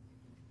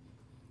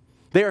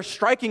 They are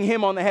striking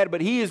him on the head,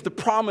 but he is the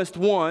promised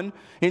one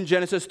in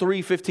Genesis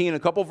 3:15, a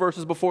couple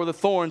verses before the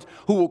thorns,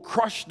 who will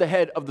crush the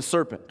head of the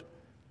serpent.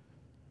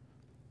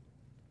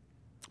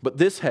 But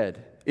this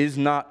head is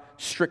not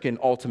stricken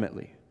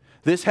ultimately.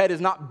 This head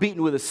is not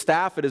beaten with a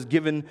staff, it is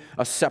given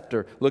a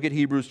scepter. Look at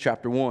Hebrews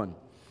chapter 1.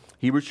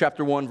 Hebrews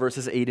chapter 1,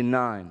 verses 8 and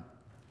 9.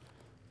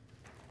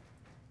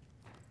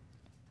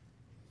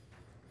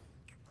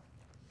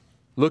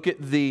 Look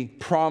at the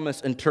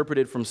promise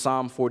interpreted from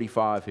Psalm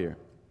 45 here.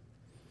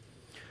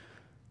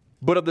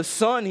 But of the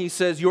Son, he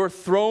says, your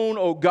throne,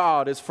 O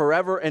God, is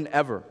forever and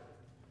ever.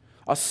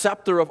 A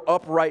scepter of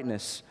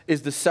uprightness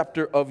is the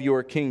scepter of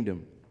your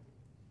kingdom.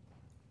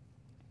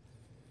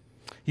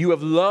 You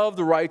have loved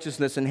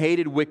righteousness and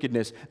hated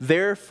wickedness.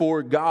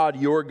 Therefore, God,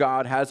 your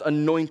God, has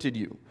anointed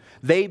you.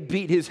 They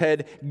beat his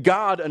head.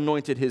 God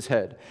anointed his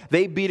head.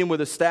 They beat him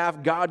with a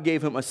staff. God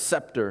gave him a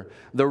scepter,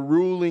 the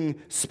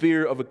ruling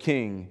spear of a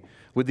king,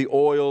 with the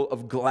oil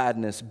of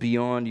gladness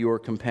beyond your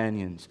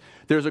companions.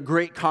 There's a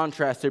great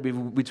contrast there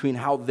between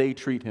how they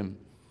treat him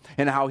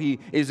and how he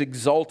is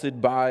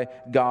exalted by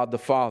God the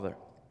Father.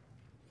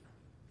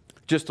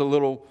 Just a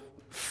little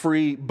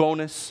free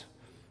bonus.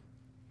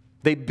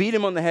 They beat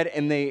him on the head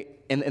and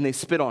they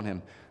spit on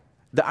him.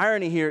 The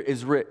irony here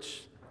is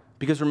rich,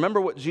 because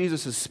remember what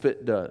Jesus'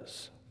 spit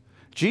does.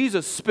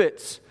 Jesus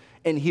spits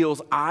and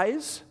heals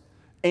eyes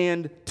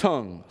and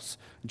tongues.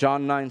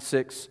 John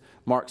 9:6.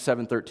 Mark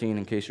 7:13,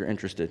 in case you're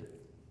interested.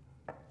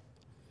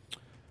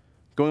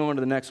 Going on to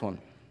the next one.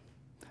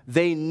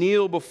 They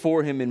kneel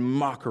before him in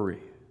mockery.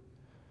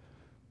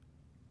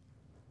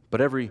 But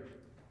every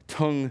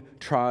tongue,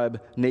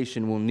 tribe,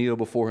 nation will kneel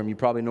before him. You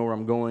probably know where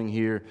I'm going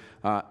here.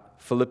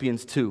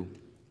 Philippians 2.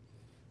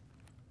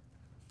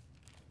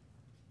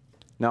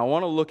 Now I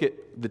want to look at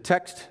the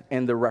text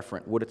and the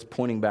referent, what it's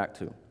pointing back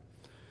to.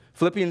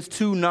 Philippians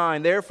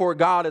 2:9, therefore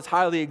God has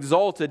highly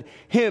exalted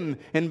him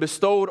and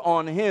bestowed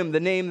on him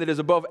the name that is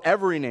above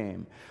every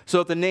name,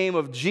 so at the name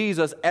of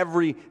Jesus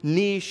every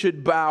knee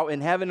should bow in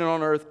heaven and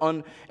on earth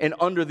and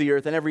under the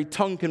earth, and every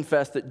tongue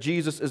confess that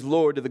Jesus is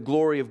Lord, to the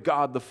glory of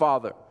God the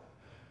Father.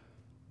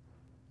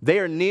 They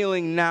are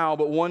kneeling now,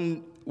 but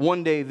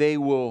one day they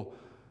will,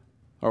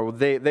 or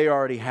they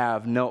already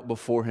have knelt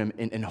before him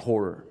in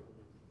horror,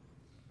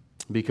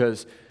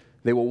 because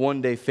they will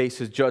one day face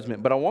his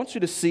judgment. But I want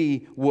you to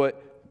see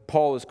what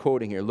Paul is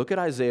quoting here. Look at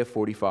Isaiah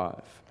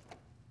 45.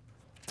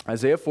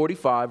 Isaiah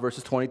 45,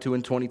 verses 22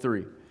 and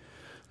 23.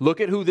 Look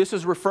at who this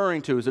is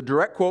referring to. It's a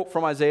direct quote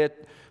from Isaiah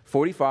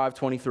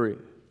 45:23.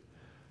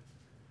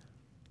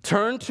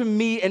 Turn to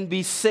me and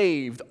be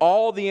saved,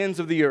 all the ends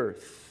of the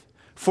earth.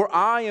 For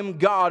I am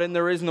God and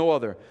there is no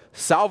other.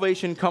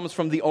 Salvation comes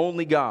from the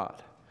only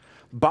God.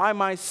 By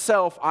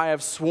myself I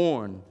have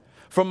sworn.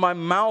 From my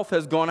mouth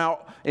has gone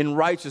out in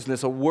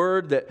righteousness a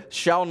word that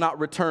shall not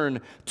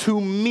return to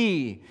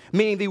me,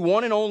 meaning the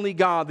one and only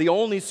God, the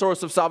only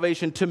source of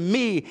salvation. To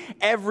me,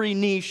 every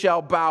knee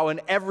shall bow and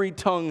every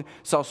tongue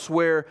shall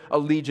swear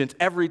allegiance,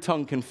 every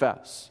tongue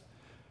confess.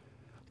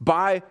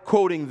 By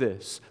quoting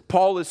this,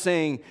 Paul is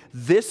saying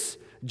this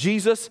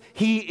Jesus,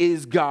 he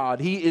is God.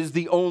 He is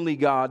the only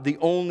God, the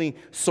only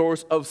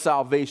source of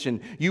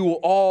salvation. You will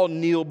all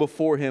kneel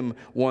before him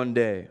one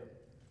day.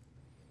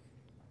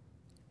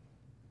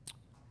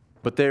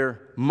 But their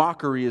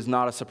mockery is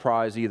not a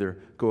surprise either.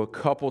 Go a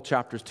couple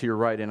chapters to your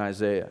right in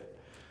Isaiah.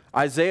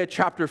 Isaiah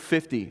chapter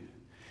 50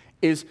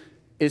 is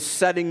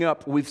setting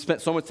up. We've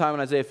spent so much time in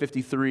Isaiah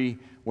 53.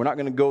 We're not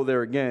going to go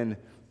there again.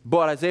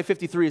 But Isaiah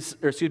 50 is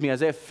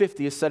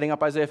setting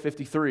up Isaiah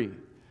 53.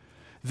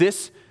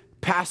 This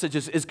passage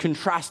is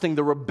contrasting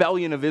the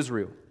rebellion of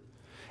Israel.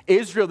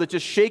 Israel that's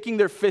just shaking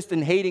their fist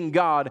and hating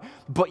God,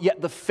 but yet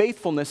the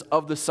faithfulness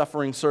of the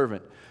suffering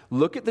servant.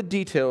 Look at the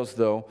details,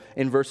 though,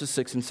 in verses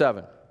 6 and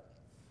 7.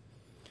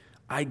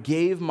 I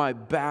gave my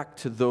back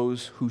to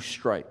those who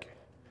strike,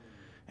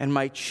 and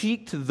my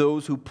cheek to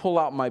those who pull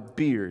out my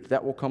beard.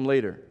 That will come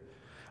later.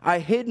 I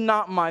hid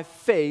not my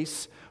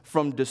face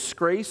from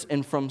disgrace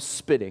and from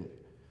spitting.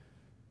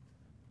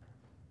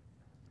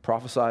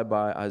 Prophesied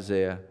by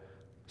Isaiah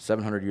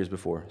 700 years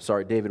before.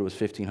 Sorry, David was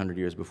 1,500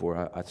 years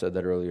before. I said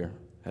that earlier.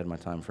 I had my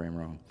time frame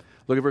wrong.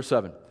 Look at verse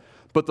 7.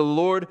 But the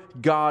Lord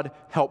God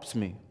helps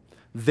me.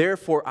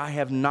 Therefore I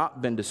have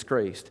not been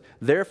disgraced.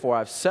 Therefore I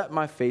have set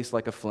my face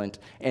like a flint,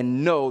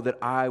 and know that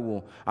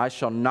I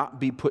shall not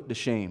be put to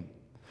shame.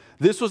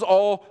 This was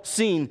all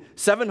seen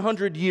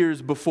 700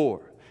 years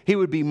before. He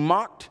would be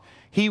mocked.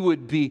 He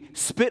would be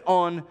spit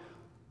on.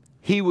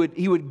 He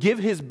would give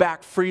his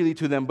back freely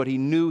to them, but he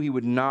knew he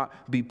would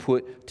not be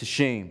put to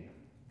shame.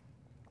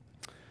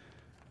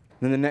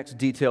 Then the next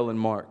detail in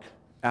Mark,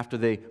 after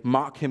they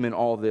mock him in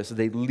all this,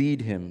 they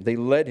led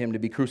him to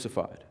be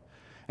crucified.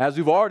 As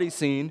we've already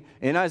seen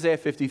in Isaiah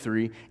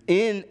 53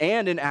 and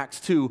in Acts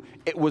 2,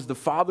 it was the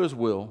Father's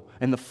will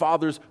and the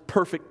Father's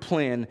perfect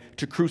plan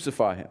to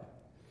crucify him.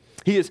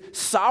 He is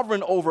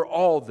sovereign over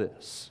all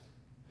this.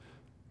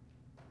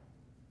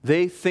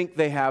 They think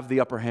they have the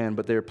upper hand,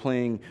 but they're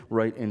playing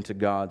right into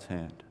God's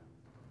hand.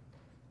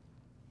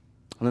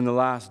 And then the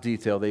last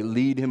detail, they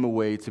lead him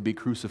away to be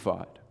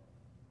crucified.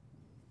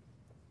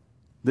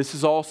 This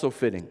is also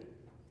fitting,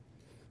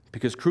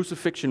 because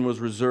crucifixion was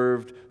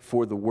reserved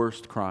for the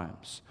worst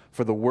crimes,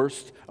 for the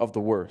worst of the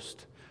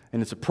worst.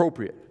 And it's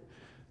appropriate,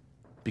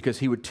 because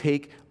he would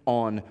take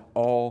on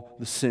all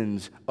the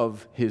sins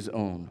of his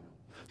own.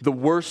 The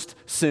worst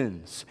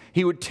sins.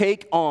 He would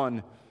take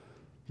on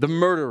the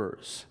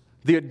murderers,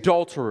 the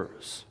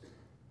adulterers,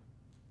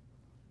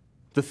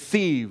 the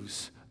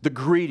thieves, the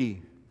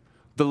greedy,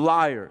 the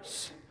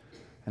liars.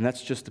 And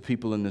that's just the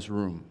people in this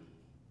room.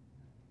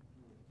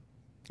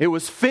 It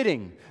was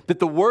fitting that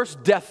the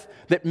worst death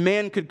that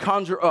man could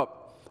conjure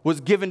up was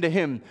given to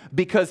him,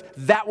 because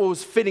that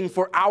was fitting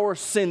for our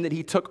sin that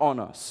he took on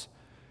us.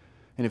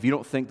 And if you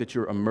don't think that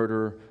you're a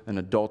murderer, an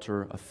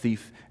adulterer, a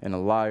thief, and a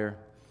liar,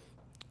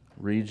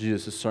 read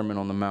Jesus' Sermon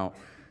on the Mount,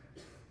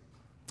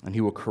 and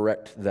he will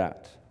correct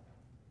that.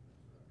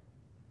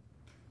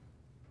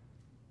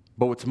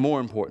 But what's more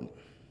important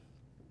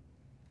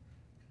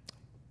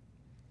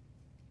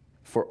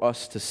for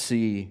us to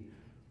see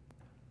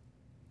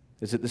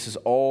is that this is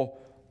all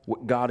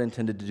what God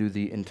intended to do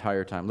the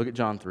entire time. Look at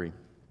John 3.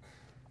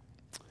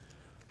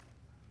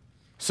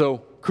 So,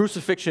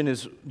 crucifixion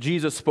is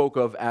Jesus spoke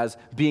of as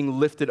being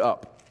lifted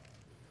up.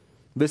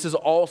 This is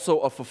also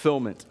a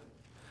fulfillment.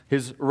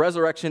 His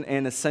resurrection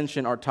and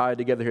ascension are tied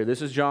together here.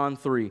 This is John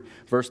 3,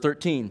 verse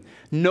 13.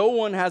 No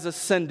one has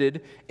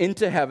ascended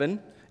into heaven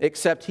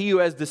except he who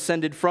has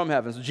descended from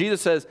heaven. So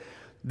Jesus says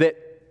that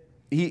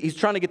he's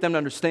trying to get them to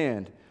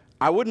understand,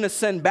 I wouldn't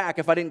ascend back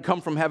if I didn't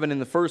come from heaven in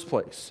the first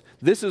place.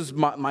 This is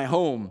my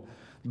home,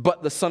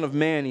 but the Son of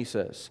Man, he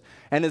says.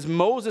 And as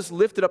Moses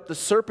lifted up the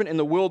serpent in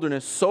the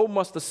wilderness, so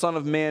must the Son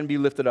of Man be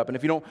lifted up. And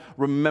if you don't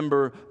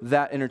remember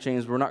that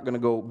interchange, we're not going to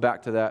go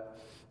back to that.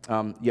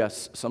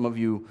 Yes, some of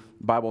you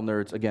Bible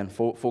nerds, again,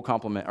 full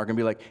compliment, are going to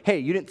be like, hey,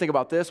 you didn't think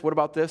about this? What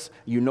about this?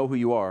 You know who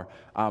you are.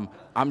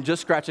 I'm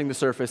just scratching the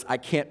surface. I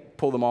can't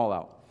pull them all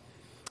out.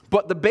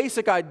 But the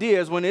basic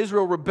idea is when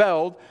Israel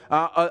rebelled,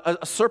 a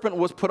serpent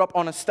was put up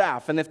on a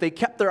staff, and if they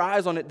kept their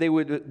eyes on it, they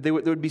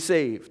would be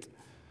saved.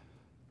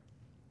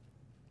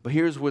 But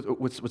here's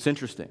what's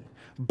interesting.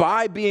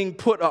 By being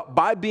put up,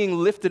 by being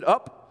lifted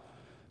up,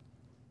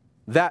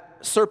 that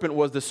serpent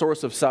was the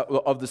source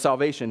of the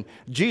salvation.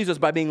 Jesus,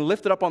 by being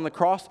lifted up on the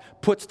cross,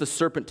 puts the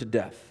serpent to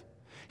death.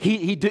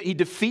 He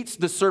defeats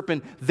the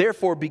serpent,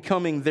 therefore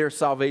becoming their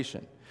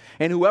salvation.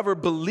 And whoever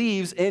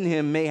believes in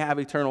him may have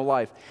eternal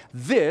life.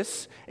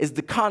 This is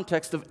the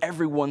context of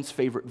everyone's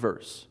favorite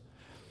verse.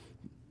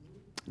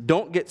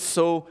 Don't get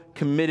so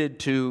committed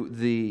to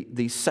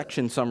the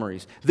section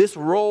summaries. This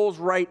rolls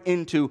right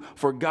into,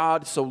 for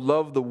God so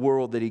loved the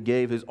world that he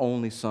gave his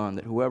only Son,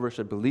 that whoever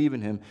should believe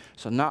in him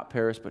shall not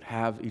perish but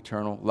have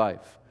eternal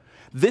life.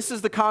 This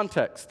is the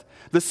context.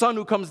 The Son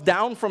who comes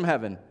down from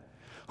heaven,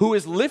 who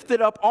is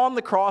lifted up on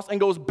the cross and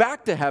goes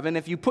back to heaven.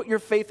 If you put your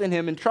faith in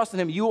him and trust in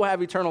him, you will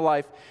have eternal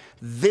life.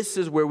 This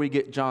is where we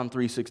get John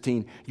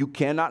 3:16. You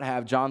cannot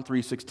have John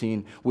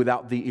 3:16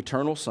 without the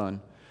eternal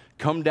Son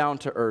come down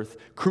to earth,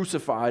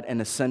 crucified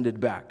and ascended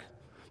back.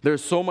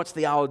 There's so much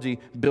theology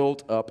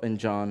built up in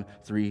John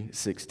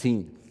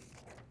 3:16.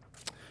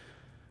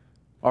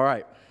 All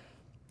right,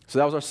 so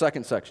that was our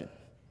second section.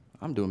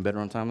 I'm doing better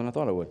on time than I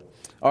thought I would.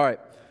 All right.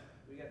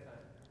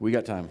 We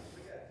got time.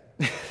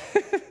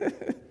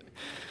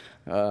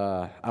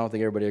 I don't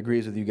think everybody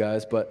agrees with you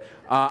guys, but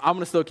I'm going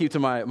to still keep to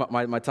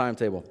my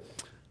timetable.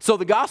 So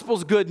the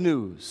gospel's good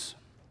news,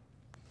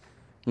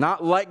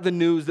 not like the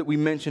news that we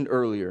mentioned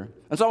earlier.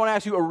 And so I want to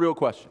ask you a real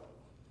question,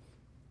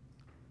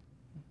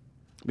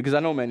 because I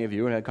know many of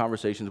you and had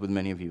conversations with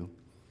many of you.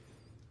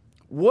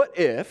 What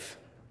if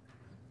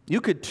you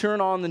could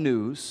turn on the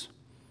news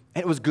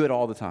and it was good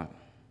all the time?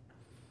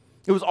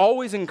 It was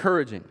always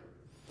encouraging.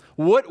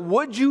 What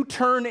would you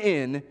turn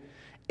in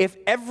if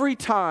every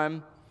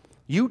time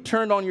you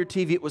turned on your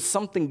TV, it was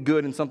something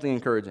good and something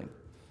encouraging?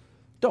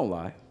 Don't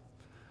lie.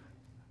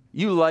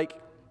 You like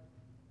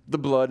the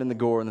blood and the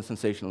gore and the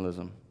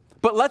sensationalism.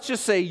 But let's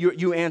just say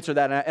you answer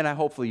that, and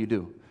hopefully you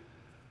do.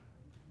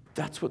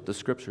 That's what the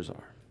Scriptures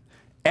are.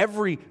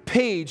 Every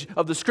page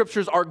of the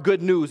Scriptures are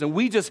good news, and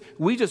we just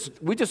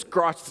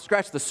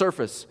scratched the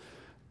surface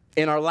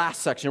in our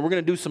last section. We're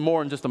going to do some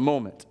more in just a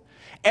moment.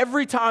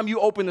 Every time you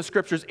open the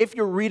Scriptures, if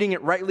you're reading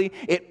it rightly,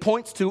 it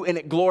points to and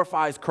it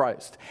glorifies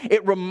Christ.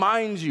 It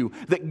reminds you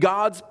that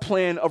God's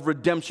plan of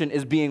redemption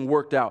is being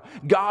worked out.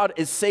 God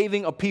is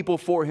saving a people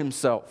for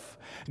himself.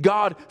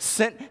 God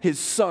sent his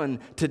Son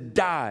to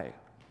die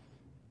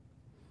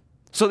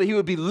so that he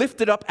would be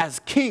lifted up as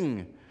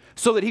king,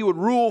 so that he would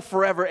rule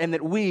forever, and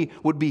that we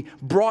would be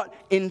brought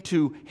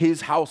into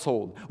his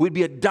household. We'd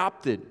be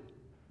adopted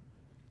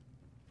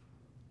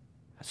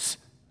as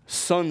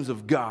sons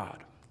of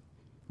God,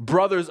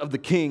 brothers of the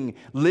King,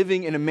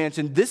 living in a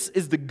mansion. This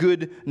is the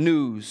good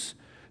news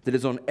that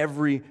is on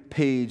every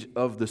page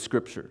of the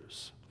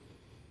Scriptures.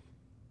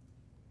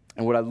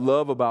 And what I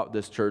love about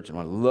this church and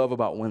what I love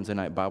about Wednesday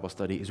night Bible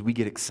study is we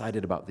get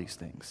excited about these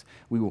things.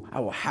 I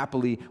will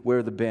happily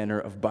wear the banner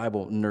of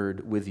Bible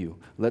nerd with you.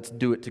 Let's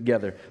do it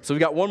together. So we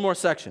got one more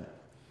section.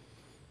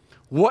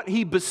 What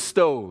he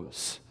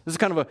bestows. This is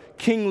kind of a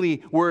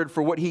kingly word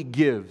for what he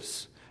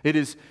gives. It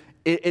is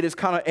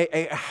kind of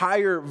a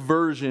higher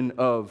version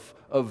of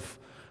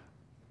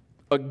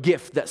a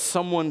gift that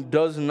someone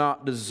does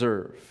not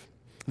deserve.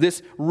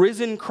 This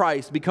risen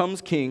Christ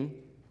becomes king.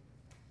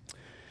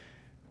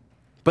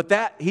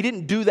 But he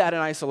didn't do that in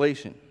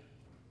isolation.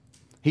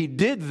 He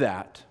did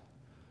that.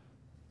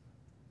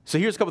 So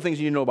here's a couple things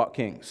you need to know about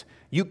kings.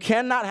 You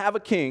cannot have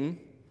a king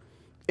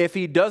if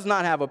he does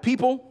not have a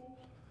people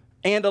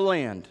and a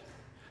land.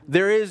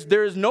 There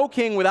is no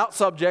king without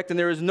subject, and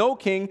there is no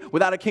king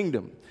without a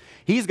kingdom.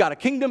 He's got a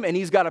kingdom and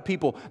he's got a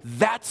people.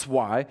 That's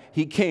why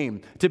he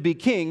came, to be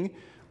king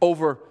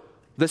over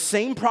the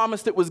same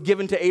promise that was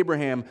given to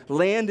Abraham,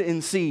 land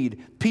and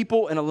seed,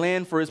 people and a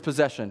land for his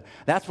possession.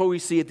 That's what we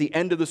see at the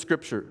end of the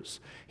Scriptures.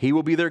 He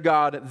will be their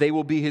God, they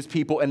will be his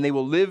people, and they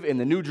will live in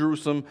the new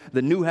Jerusalem,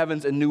 the new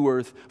heavens and new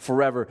earth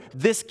forever.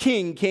 This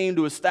king came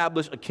to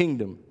establish a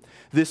kingdom.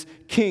 This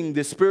king,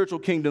 this spiritual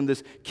kingdom,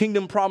 this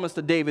kingdom promised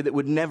to David that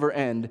would never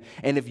end.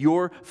 And if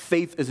your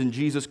faith is in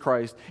Jesus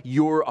Christ,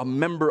 you're a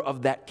member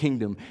of that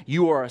kingdom.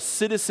 You are a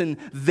citizen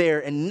there,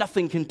 and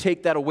nothing can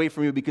take that away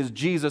from you because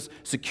Jesus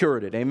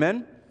secured it. Amen?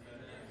 Amen.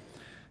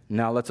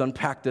 Now let's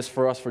unpack this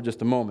for us for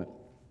just a moment.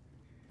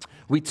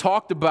 We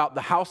talked about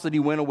the house that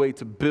he went away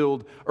to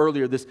build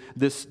earlier, this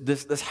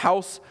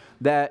house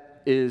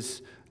that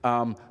is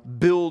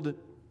built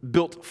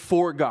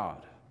for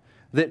God,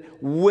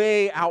 that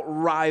way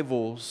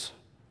outrivals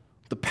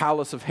the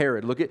palace of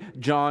Herod. Look at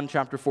John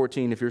chapter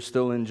 14 if you're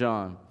still in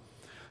John.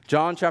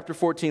 John chapter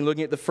 14,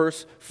 looking at the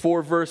first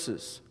 4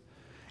 verses.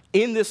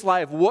 In this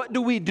life, what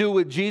do we do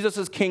with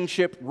Jesus'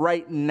 kingship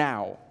right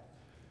now?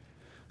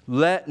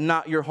 Let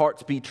not your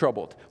hearts be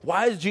troubled.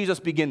 Why does Jesus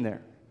begin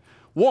there?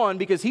 One,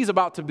 because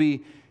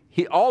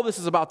all this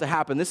is about to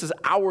happen. This is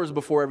hours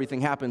before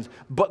everything happens,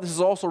 but this is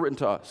also written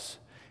to us.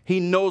 He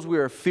knows we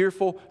are a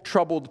fearful,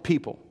 troubled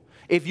people.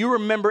 If you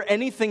remember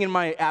anything in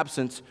my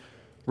absence,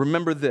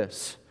 remember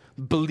this.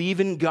 Believe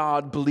in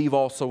God, believe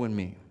also in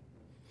me.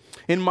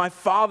 In my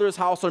Father's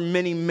house are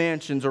many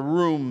mansions or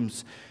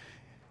rooms.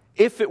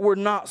 If it were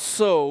not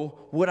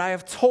so, would I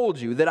have told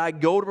you that I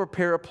go to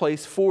prepare a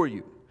place for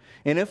you?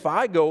 And if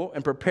I go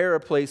and prepare a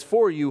place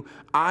for you,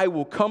 I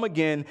will come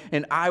again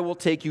and I will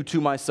take you to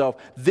myself.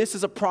 This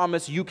is a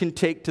promise you can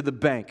take to the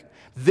bank.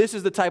 This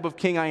is the type of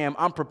king I am.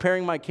 I'm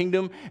preparing my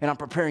kingdom and I'm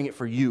preparing it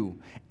for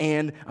you.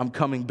 And I'm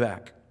coming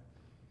back.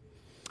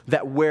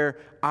 That where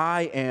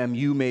I am,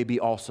 you may be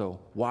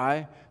also.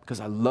 Why? Because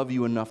I love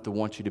you enough to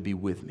want you to be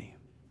with me.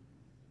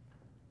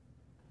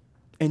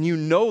 And you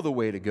know the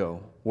way to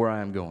go where I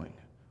am going.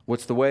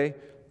 What's the way?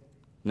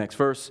 Next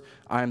verse.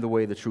 I am the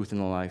way, the truth, and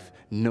the life.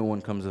 No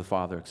one comes to the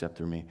Father except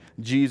through me.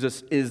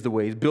 Jesus is the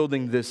way. He's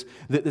building this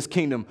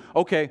kingdom.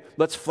 Okay,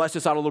 let's flesh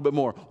this out a little bit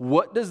more.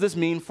 What does this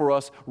mean for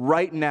us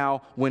right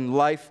now when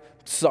life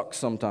sucks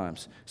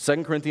sometimes?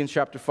 2 Corinthians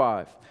chapter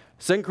 5.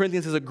 2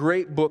 Corinthians is a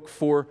great book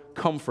for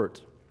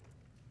comfort.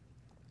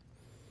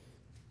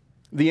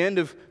 The end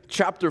of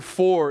chapter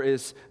 4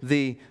 is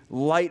the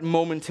light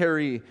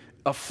momentary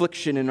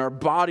affliction in our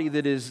body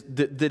that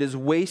is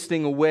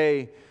wasting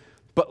away.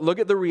 But look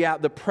at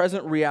the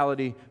present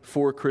reality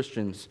for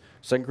Christians.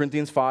 2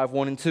 Corinthians 5,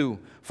 1 and 2.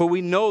 For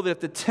we know that if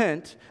the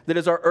tent that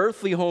is our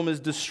earthly home is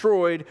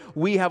destroyed,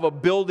 we have a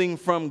building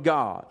from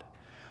God,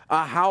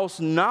 a house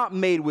not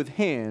made with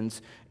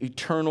hands,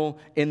 eternal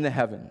in the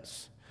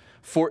heavens.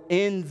 For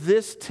in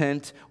this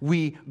tent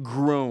we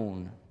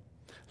groan,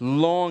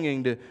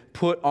 longing to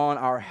put on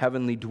our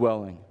heavenly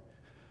dwelling.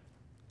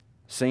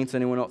 Saints,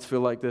 anyone else feel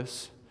like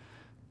this?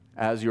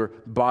 As your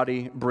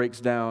body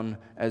breaks down,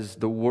 as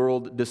the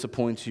world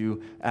disappoints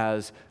you,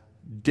 as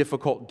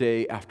difficult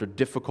day after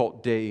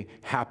difficult day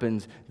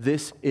happens,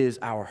 this is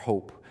our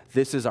hope.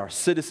 This is our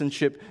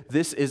citizenship.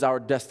 This is our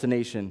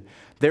destination.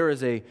 There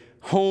is a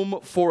home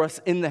for us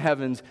in the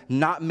heavens,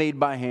 not made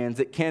by hands,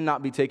 that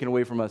cannot be taken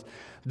away from us.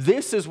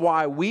 This is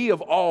why we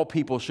of all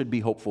people should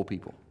be hopeful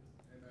people.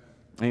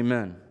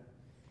 Amen.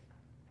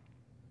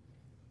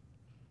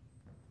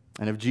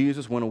 And if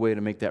Jesus went away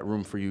to make that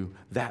room for you,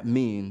 that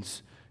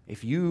means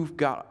if you've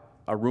got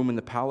a room in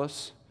the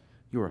palace,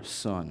 you're a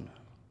son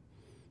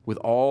with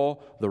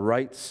all the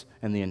rights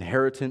and the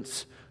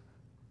inheritance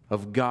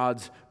of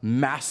God's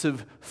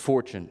massive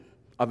fortune,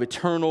 of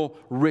eternal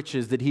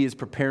riches that he is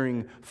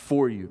preparing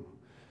for you.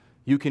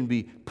 You can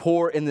be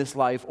poor in this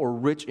life or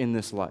rich in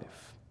this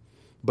life.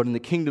 But in the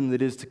kingdom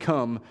that is to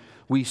come,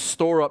 We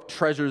store up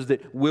treasures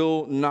that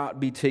will not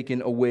be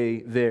taken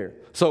away there.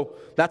 So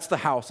that's the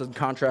house, in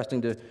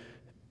contrasting to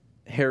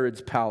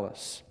Herod's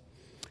palace.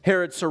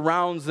 Herod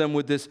surrounds them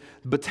with this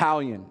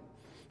battalion,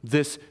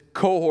 this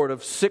cohort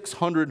of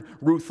 600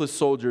 ruthless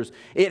soldiers.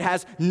 It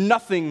has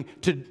nothing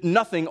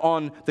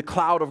on the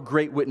cloud of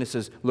great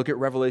witnesses. Look at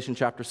Revelation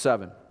chapter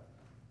 7.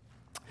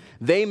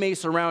 They may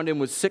surround him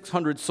with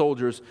 600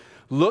 soldiers.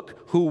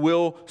 Look who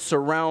will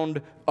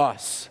surround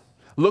us.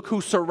 Look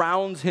who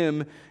surrounds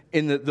him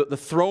in the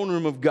throne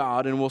room of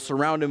God and will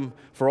surround him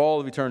for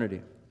all of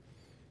eternity.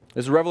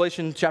 This is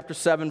Revelation chapter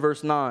 7,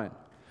 verse 9.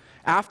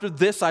 After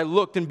this I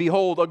looked, and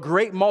behold, a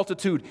great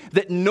multitude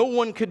that no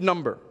one could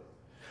number,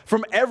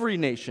 from every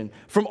nation,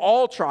 from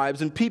all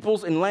tribes and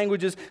peoples and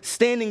languages,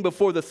 standing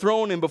before the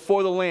throne and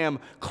before the Lamb,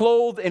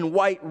 clothed in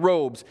white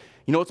robes.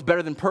 You know what's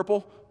better than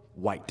purple?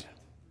 White.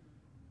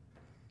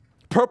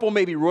 Purple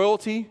may be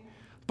royalty,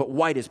 but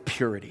white is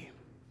purity.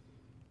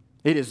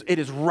 It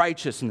is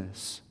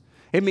righteousness.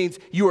 It means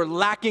you are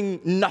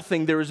lacking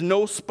nothing. There is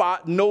no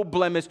spot, no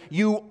blemish.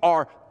 You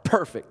are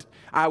perfect.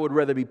 I would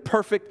rather be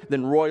perfect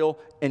than royal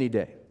any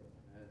day.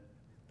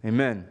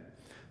 Amen.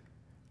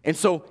 And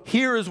so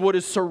here is what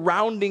is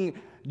surrounding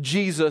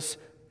Jesus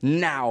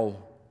now.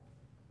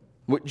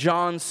 What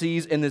John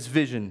sees in this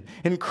vision.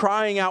 And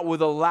crying out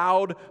with a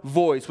loud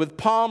voice, with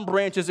palm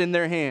branches in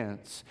their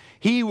hands.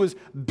 He was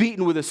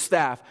beaten with a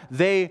staff.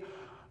 They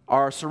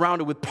are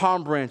surrounded with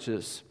palm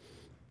branches.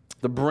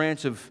 The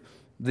branch of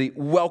the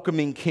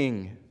welcoming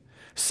king.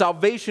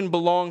 Salvation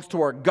belongs to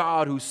our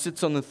God who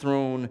sits on the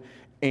throne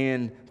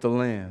and the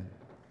Lamb.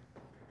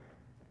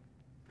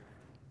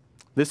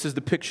 This is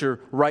the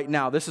picture right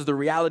now. This is the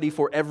reality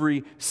for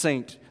every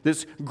saint.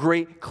 This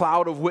great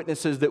cloud of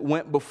witnesses that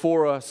went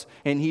before us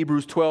in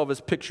Hebrews 12 is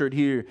pictured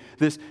here.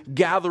 This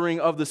gathering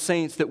of the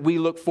saints that we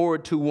look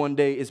forward to one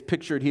day is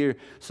pictured here.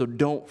 So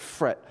don't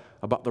fret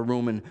about the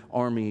Roman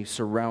army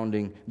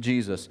surrounding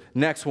Jesus.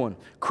 Next one,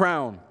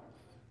 crown.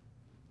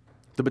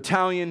 The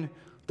battalion,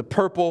 the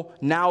purple,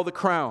 now the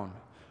crown.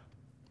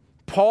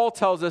 Paul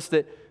tells us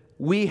that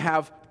we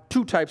have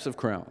two types of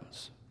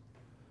crowns.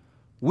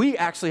 We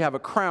actually have a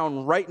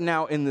crown right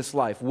now in this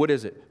life. What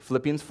is it?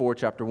 Philippians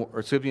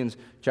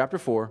chapter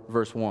 4,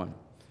 verse 1.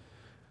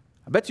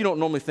 I bet you don't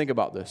normally think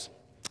about this.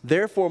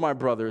 Therefore, my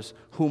brothers,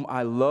 whom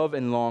I love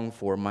and long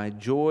for, my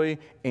joy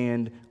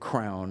and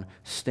crown,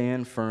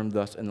 stand firm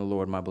thus in the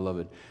Lord, my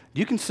beloved. Do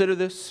you consider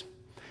this?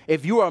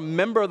 If you are a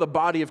member of the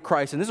body of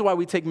Christ, and this is why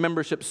we take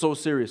membership so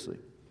seriously.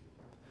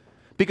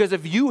 Because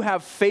if you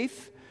have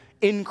faith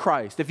in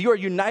Christ, if you are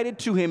united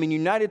to Him and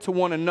united to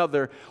one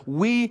another,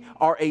 we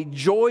are a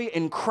joy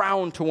and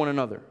crown to one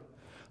another.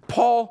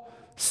 Paul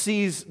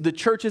sees the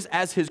churches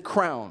as his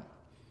crown.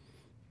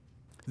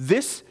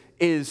 This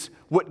is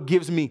what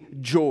gives me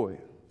joy.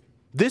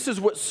 This is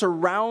what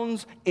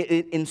surrounds,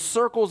 it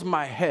encircles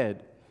my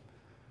head.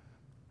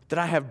 That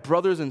I have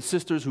brothers and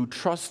sisters who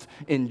trust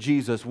in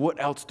Jesus. What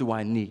else do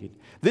I need?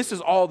 This is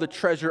all the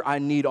treasure I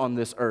need on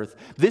this earth.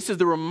 This is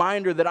the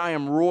reminder that I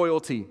am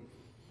royalty.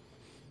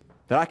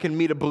 That I can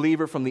meet a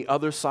believer from the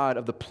other side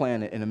of the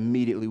planet and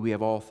immediately we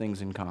have all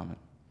things in common.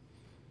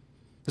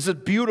 This is a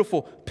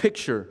beautiful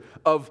picture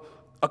of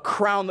a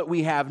crown that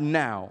we have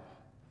now.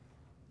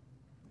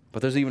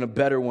 But there's even a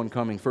better one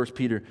coming. 1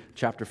 Peter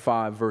chapter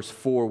 5, verse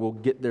 4. We'll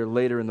get there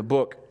later in the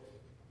book.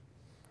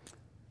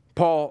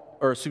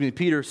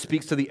 Peter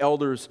speaks to the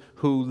elders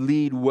who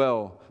lead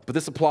well. But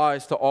this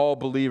applies to all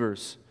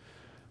believers.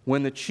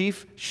 When the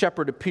chief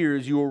shepherd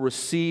appears, you will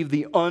receive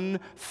the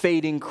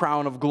unfading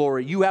crown of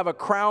glory. You have a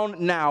crown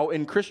now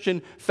in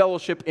Christian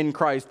fellowship in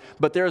Christ,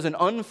 but there is an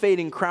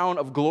unfading crown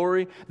of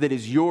glory that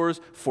is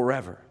yours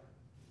forever.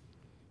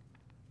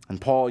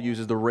 And Paul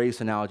uses the race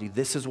analogy.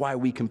 This is why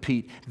we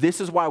compete.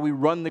 This is why we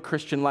run the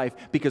Christian life,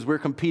 because we're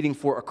competing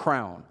for a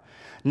crown.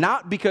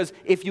 Not because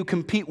if you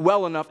compete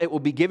well enough, it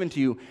will be given to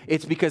you.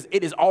 It's because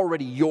it is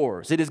already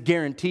yours. It is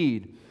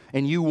guaranteed.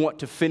 And you want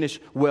to finish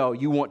well.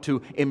 You want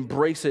to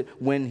embrace it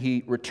when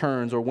He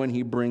returns or when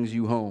He brings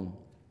you home.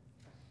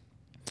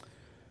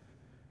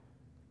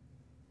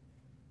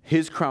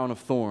 His crown of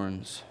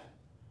thorns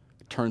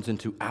turns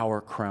into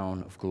our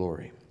crown of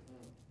glory.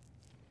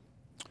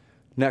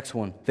 Next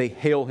one, they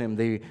hail Him.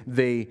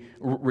 They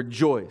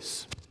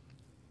rejoice.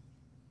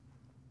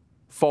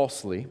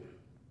 Falsely.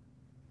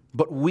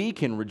 But we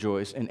can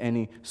rejoice in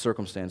any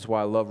circumstance.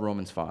 Why I love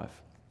Romans 5.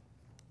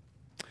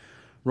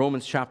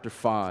 Romans chapter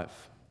 5.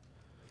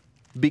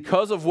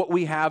 Because of what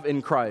we have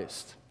in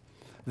Christ,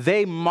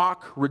 they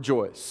mock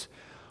rejoice.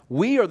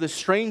 We are the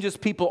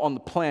strangest people on the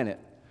planet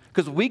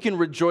because we can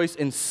rejoice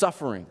in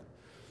suffering.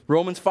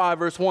 Romans 5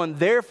 verse 1,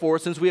 therefore,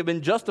 since we have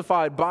been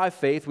justified by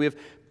faith, we have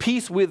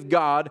peace with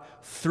God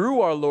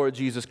through our Lord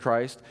Jesus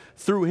Christ.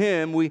 Through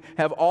Him, we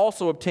have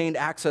also obtained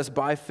access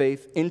by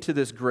faith into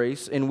this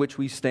grace in which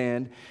we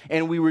stand,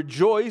 and we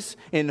rejoice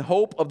in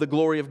hope of the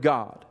glory of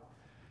God.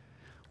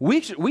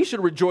 We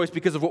should rejoice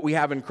because of what we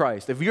have in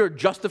Christ. If you're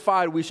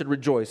justified, we should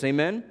rejoice.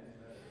 Amen?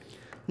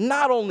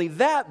 Not only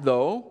that,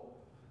 though,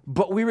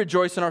 But we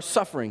rejoice in our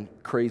suffering,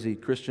 crazy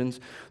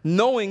Christians,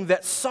 knowing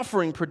that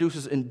suffering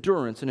produces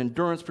endurance, and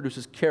endurance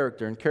produces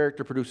character, and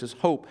character produces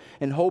hope,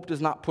 and hope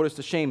does not put us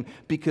to shame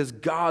because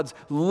God's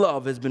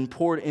love has been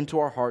poured into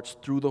our hearts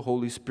through the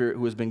Holy Spirit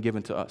who has been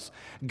given to us.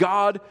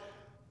 God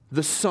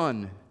the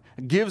Son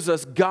gives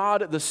us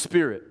God the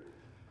Spirit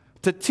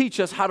to teach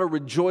us how to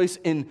rejoice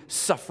in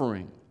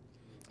suffering.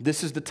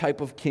 This is the type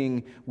of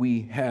king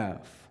we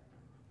have.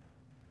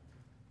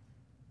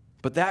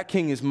 But that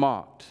king is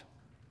mocked.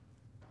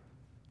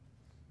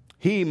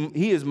 He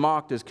is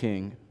mocked as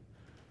king,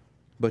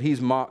 but he's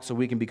mocked so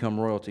we can become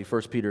royalty.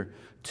 1 Peter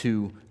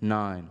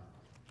 2:9.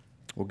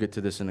 We'll get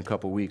to this in a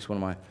couple weeks, one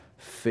of my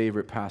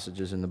favorite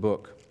passages in the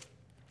book.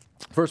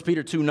 1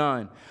 Peter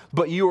 2:9.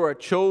 But you are a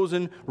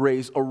chosen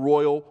race, a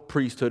royal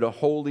priesthood, a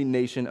holy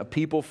nation, a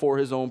people for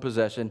his own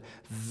possession,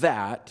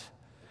 that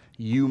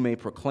you may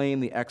proclaim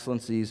the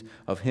excellencies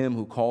of him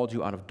who called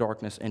you out of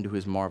darkness into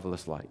his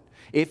marvelous light.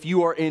 If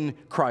you are in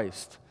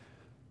Christ,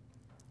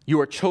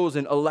 you are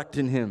chosen, elect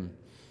in him.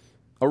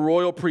 A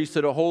royal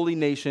priesthood, a holy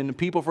nation, a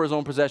people for his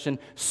own possession,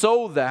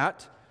 so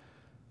that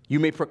you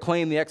may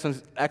proclaim the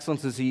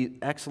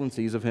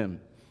excellencies of him.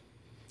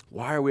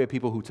 Why are we a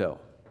people who tell?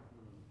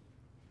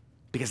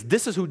 Because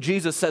this is who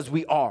Jesus says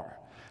we are.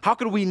 How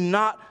could we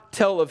not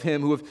tell of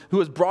him who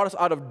has brought us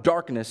out of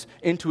darkness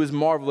into his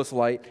marvelous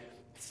light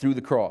through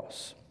the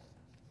cross?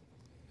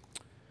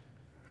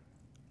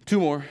 Two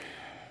more.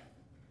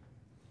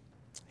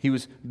 He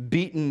was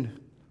beaten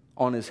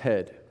on his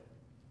head.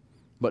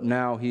 But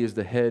now he is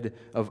the head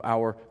of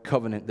our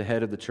covenant, the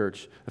head of the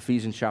church.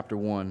 Ephesians chapter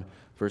 1,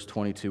 verse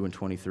 22 and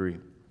 23.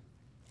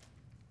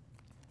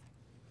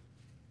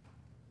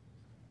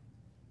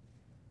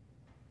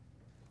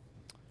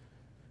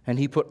 And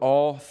he put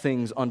all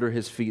things under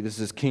his feet. This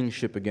is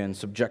kingship again,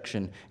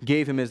 subjection.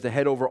 Gave him as the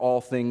head over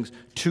all things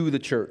to the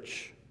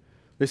church.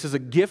 This is a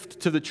gift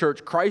to the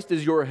church. Christ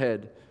is your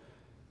head.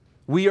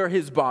 We are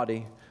his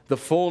body, the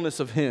fullness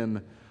of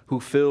him who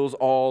fills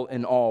all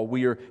in all.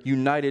 We are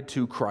united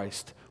to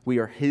Christ. We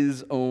are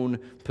his own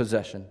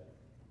possession.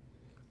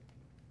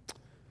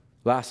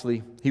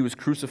 Lastly, he was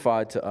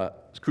crucified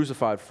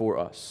for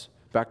us.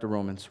 Back to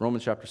Romans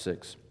chapter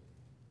 6.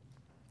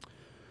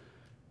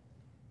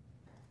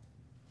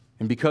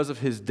 And because of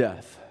his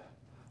death,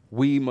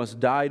 we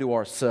must die to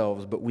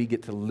ourselves, but we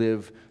get to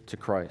live to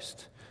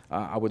Christ.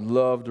 I would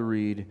love to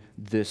read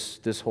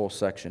this whole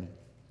section.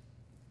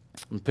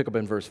 I'm going to pick up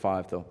in verse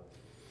 5, though.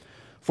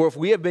 For if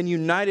we have been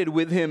united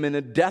with him in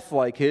a death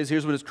like his,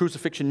 here's what his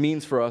crucifixion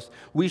means for us,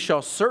 we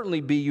shall certainly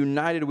be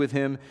united with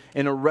him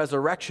in a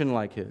resurrection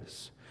like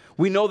his.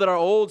 We know that our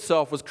old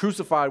self was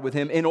crucified with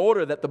him in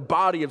order that the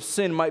body of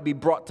sin might be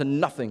brought to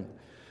nothing.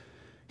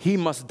 He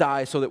must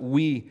die so that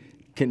we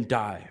can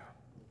die,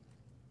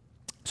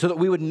 so that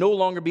we would no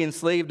longer be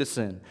enslaved to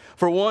sin.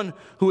 For one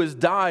who has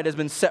died has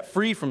been set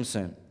free from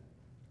sin.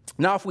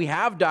 Now, if we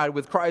have died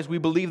with Christ, we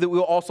believe that we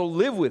will also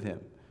live with him.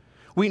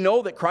 We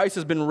know that Christ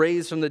has been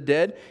raised from the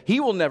dead. He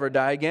will never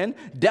die again.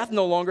 Death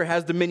no longer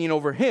has dominion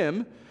over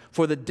him.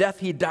 For the death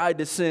he died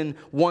to sin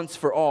once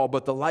for all,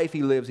 but the life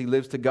he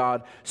lives to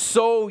God.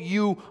 So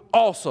you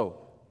also,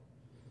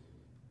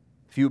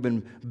 if you've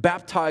been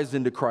baptized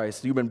into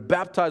Christ, you've been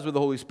baptized with the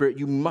Holy Spirit,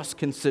 you must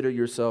consider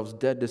yourselves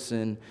dead to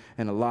sin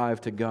and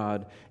alive to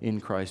God in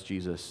Christ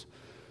Jesus.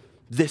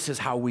 This is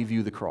how we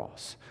view the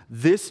cross.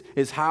 This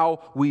is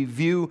how we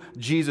view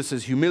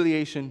Jesus'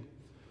 humiliation,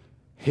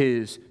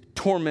 his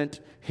torment,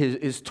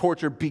 his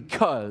torture,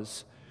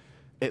 because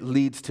it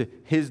leads to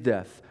his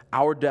death,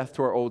 our death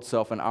to our old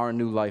self, and our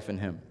new life in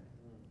him.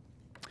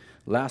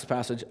 Last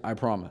passage, I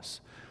promise.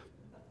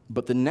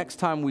 But the next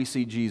time we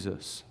see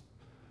Jesus,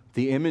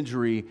 the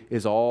imagery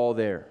is all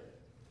there,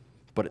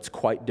 but it's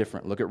quite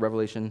different. Look at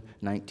Revelation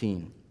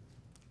 19.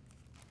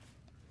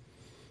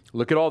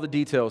 Look at all the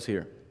details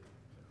here.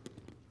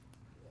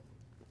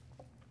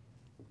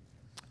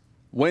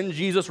 When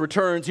Jesus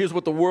returns, here's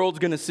what the world's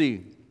going to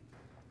see.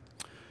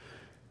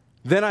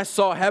 Then I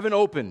saw heaven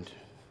opened,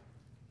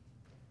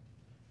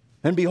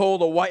 and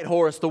behold, a white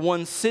horse. The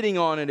one sitting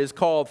on it is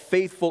called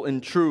Faithful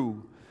and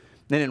True,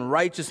 and in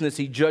righteousness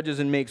he judges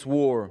and makes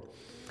war.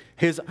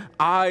 His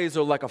eyes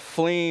are like a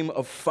flame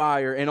of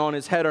fire, and on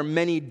his head are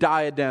many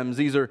diadems.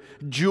 These are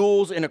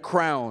jewels in a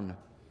crown.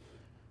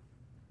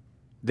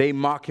 They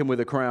mock him with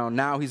a crown.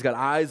 Now he's got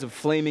eyes of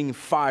flaming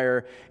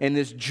fire and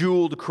this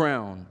jeweled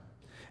crown.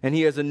 And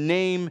he has a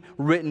name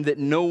written that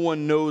no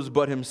one knows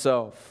but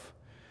himself.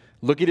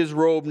 Look at his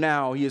robe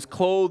now. He is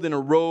clothed in a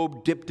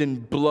robe dipped in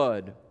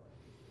blood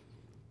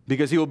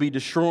because he will be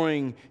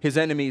destroying his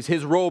enemies.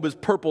 His robe is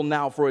purple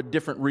now for a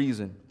different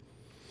reason.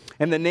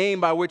 And the name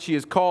by which he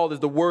is called is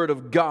the Word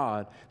of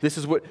God. This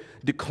is what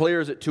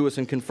declares it to us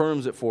and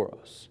confirms it for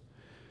us.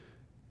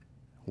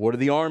 What are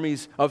the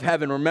armies of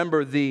heaven?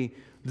 Remember, the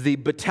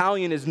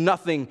battalion is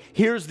nothing.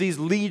 Here's these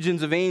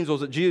legions of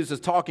angels that Jesus is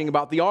talking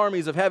about. The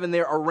armies of heaven,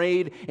 they're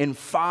arrayed in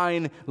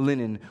fine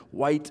linen,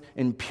 white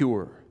and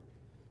pure,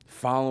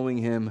 following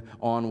him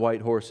on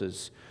white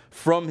horses.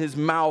 From his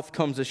mouth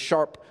comes a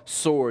sharp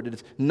sword. It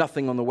is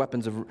nothing on the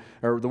weapons of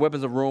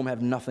Rome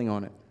have nothing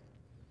on it.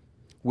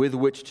 with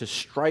which to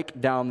strike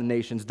down the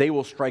nations. They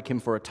will strike him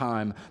for a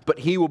time, but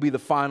he will be the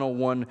final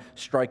one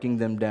striking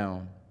them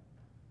down.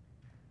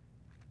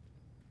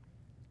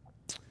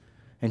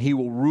 And he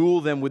will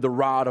rule them with the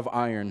rod of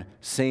iron.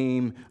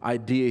 Same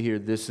idea here,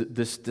 this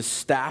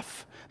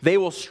staff. They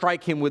will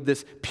strike him with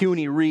this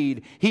puny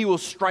reed. He will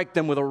strike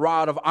them with a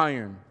rod of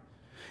iron.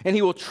 And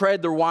he will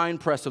tread the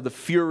winepress of the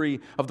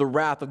fury of the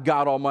wrath of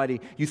God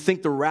Almighty. You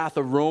think the wrath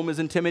of Rome is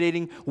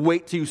intimidating?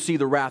 Wait till you see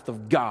the wrath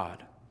of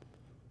God.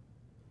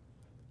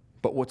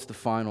 But what's the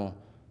final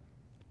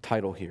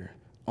title here?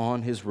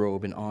 On his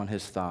robe and on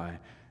his thigh,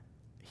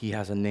 he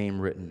has a name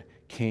written,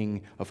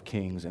 King of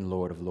Kings and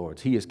Lord of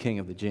Lords. He is King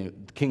of the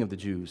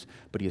Jews,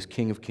 but he is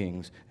King of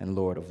Kings and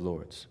Lord of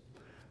Lords.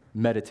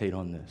 Meditate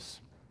on this.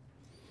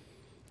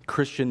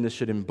 Christian, this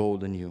should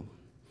embolden you.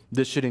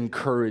 This should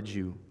encourage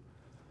you.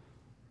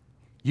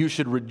 You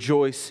should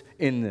rejoice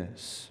in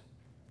this,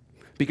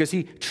 because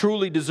he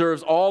truly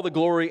deserves all the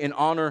glory and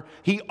honor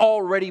he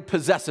already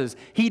possesses.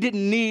 He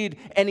didn't need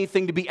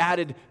anything to be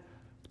added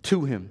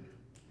to him,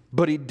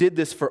 but he did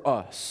this for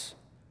us.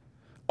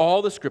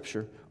 All the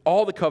scripture,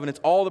 all the covenants,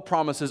 all the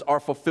promises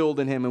are fulfilled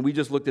in him, and we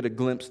just looked at a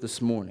glimpse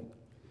this morning.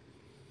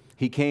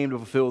 He came to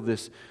fulfill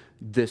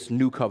this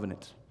new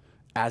covenant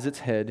as its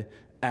head,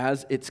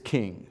 as its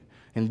king,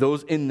 and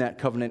those in that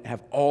covenant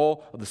have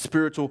all of the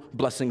spiritual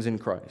blessings in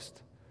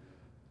Christ.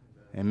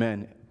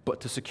 Amen. But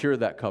to secure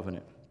that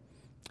covenant,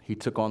 he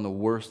took on the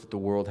worst that the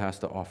world has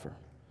to offer.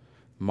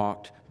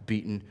 Mocked,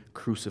 beaten,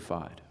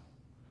 crucified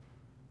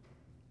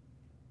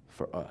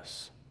for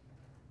us.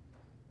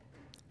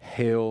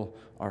 Hail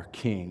our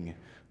King,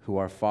 who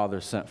our Father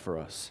sent for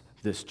us.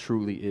 This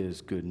truly is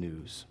good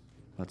news.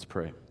 Let's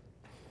pray.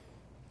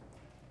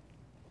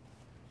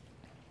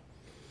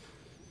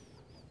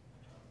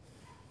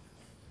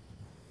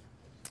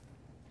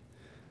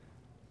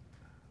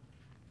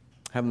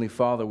 Heavenly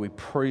Father, we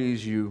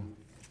praise you.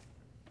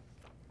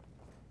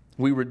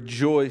 We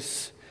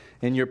rejoice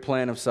in your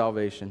plan of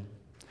salvation.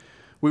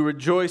 We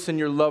rejoice in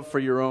your love for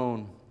your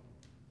own.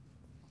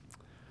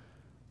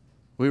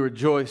 We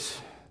rejoice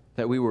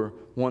that we were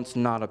once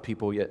not a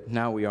people, yet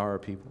now we are a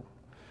people.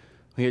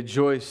 We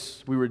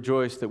rejoice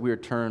that we are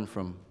turned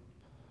from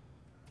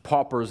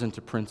paupers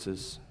into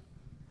princes,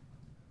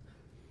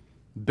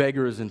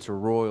 beggars into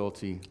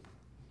royalty,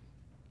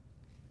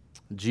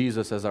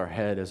 Jesus as our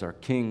head, as our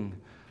King,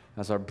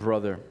 as our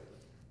brother.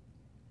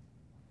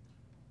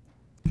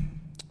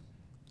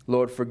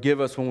 Lord,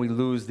 forgive us when we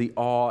lose the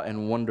awe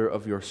and wonder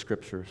of your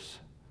scriptures.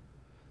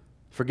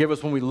 Forgive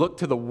us when we look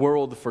to the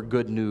world for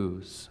good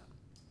news.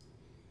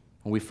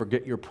 When we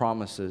forget your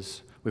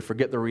promises, we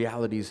forget the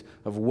realities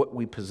of what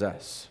we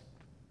possess.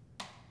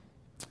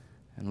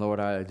 And Lord,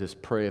 I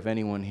just pray if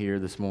anyone here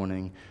this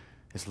morning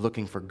is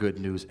looking for good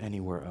news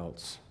anywhere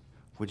else,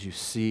 would you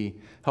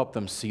help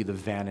them see the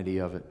vanity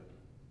of it,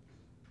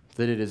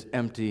 that it is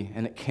empty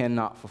and it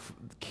cannot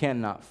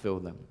fill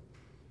them.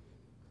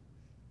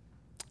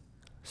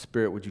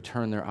 Spirit, would you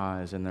turn their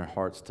eyes and their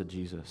hearts to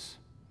Jesus,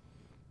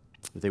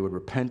 that they would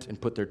repent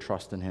and put their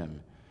trust in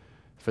him.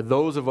 For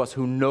those of us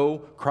who know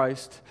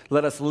Christ,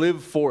 let us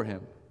live for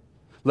him.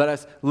 Let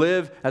us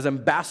live as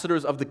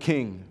ambassadors of the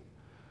King,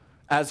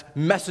 as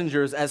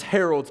messengers, as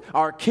heralds.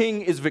 Our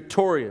King is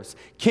victorious,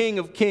 King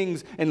of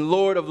kings and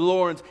Lord of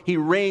lords. He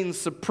reigns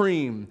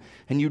supreme,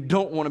 and you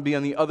don't want to be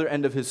on the other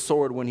end of his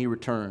sword when he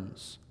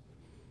returns.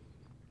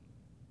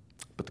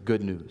 But the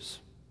good news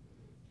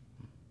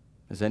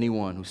is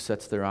anyone who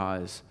sets their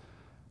eyes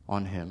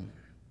on him,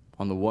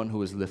 on the one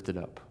who is lifted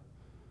up,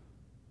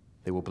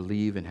 they will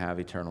believe and have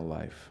eternal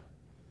life.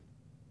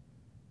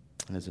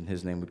 And it's in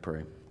his name we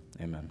pray.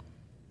 Amen.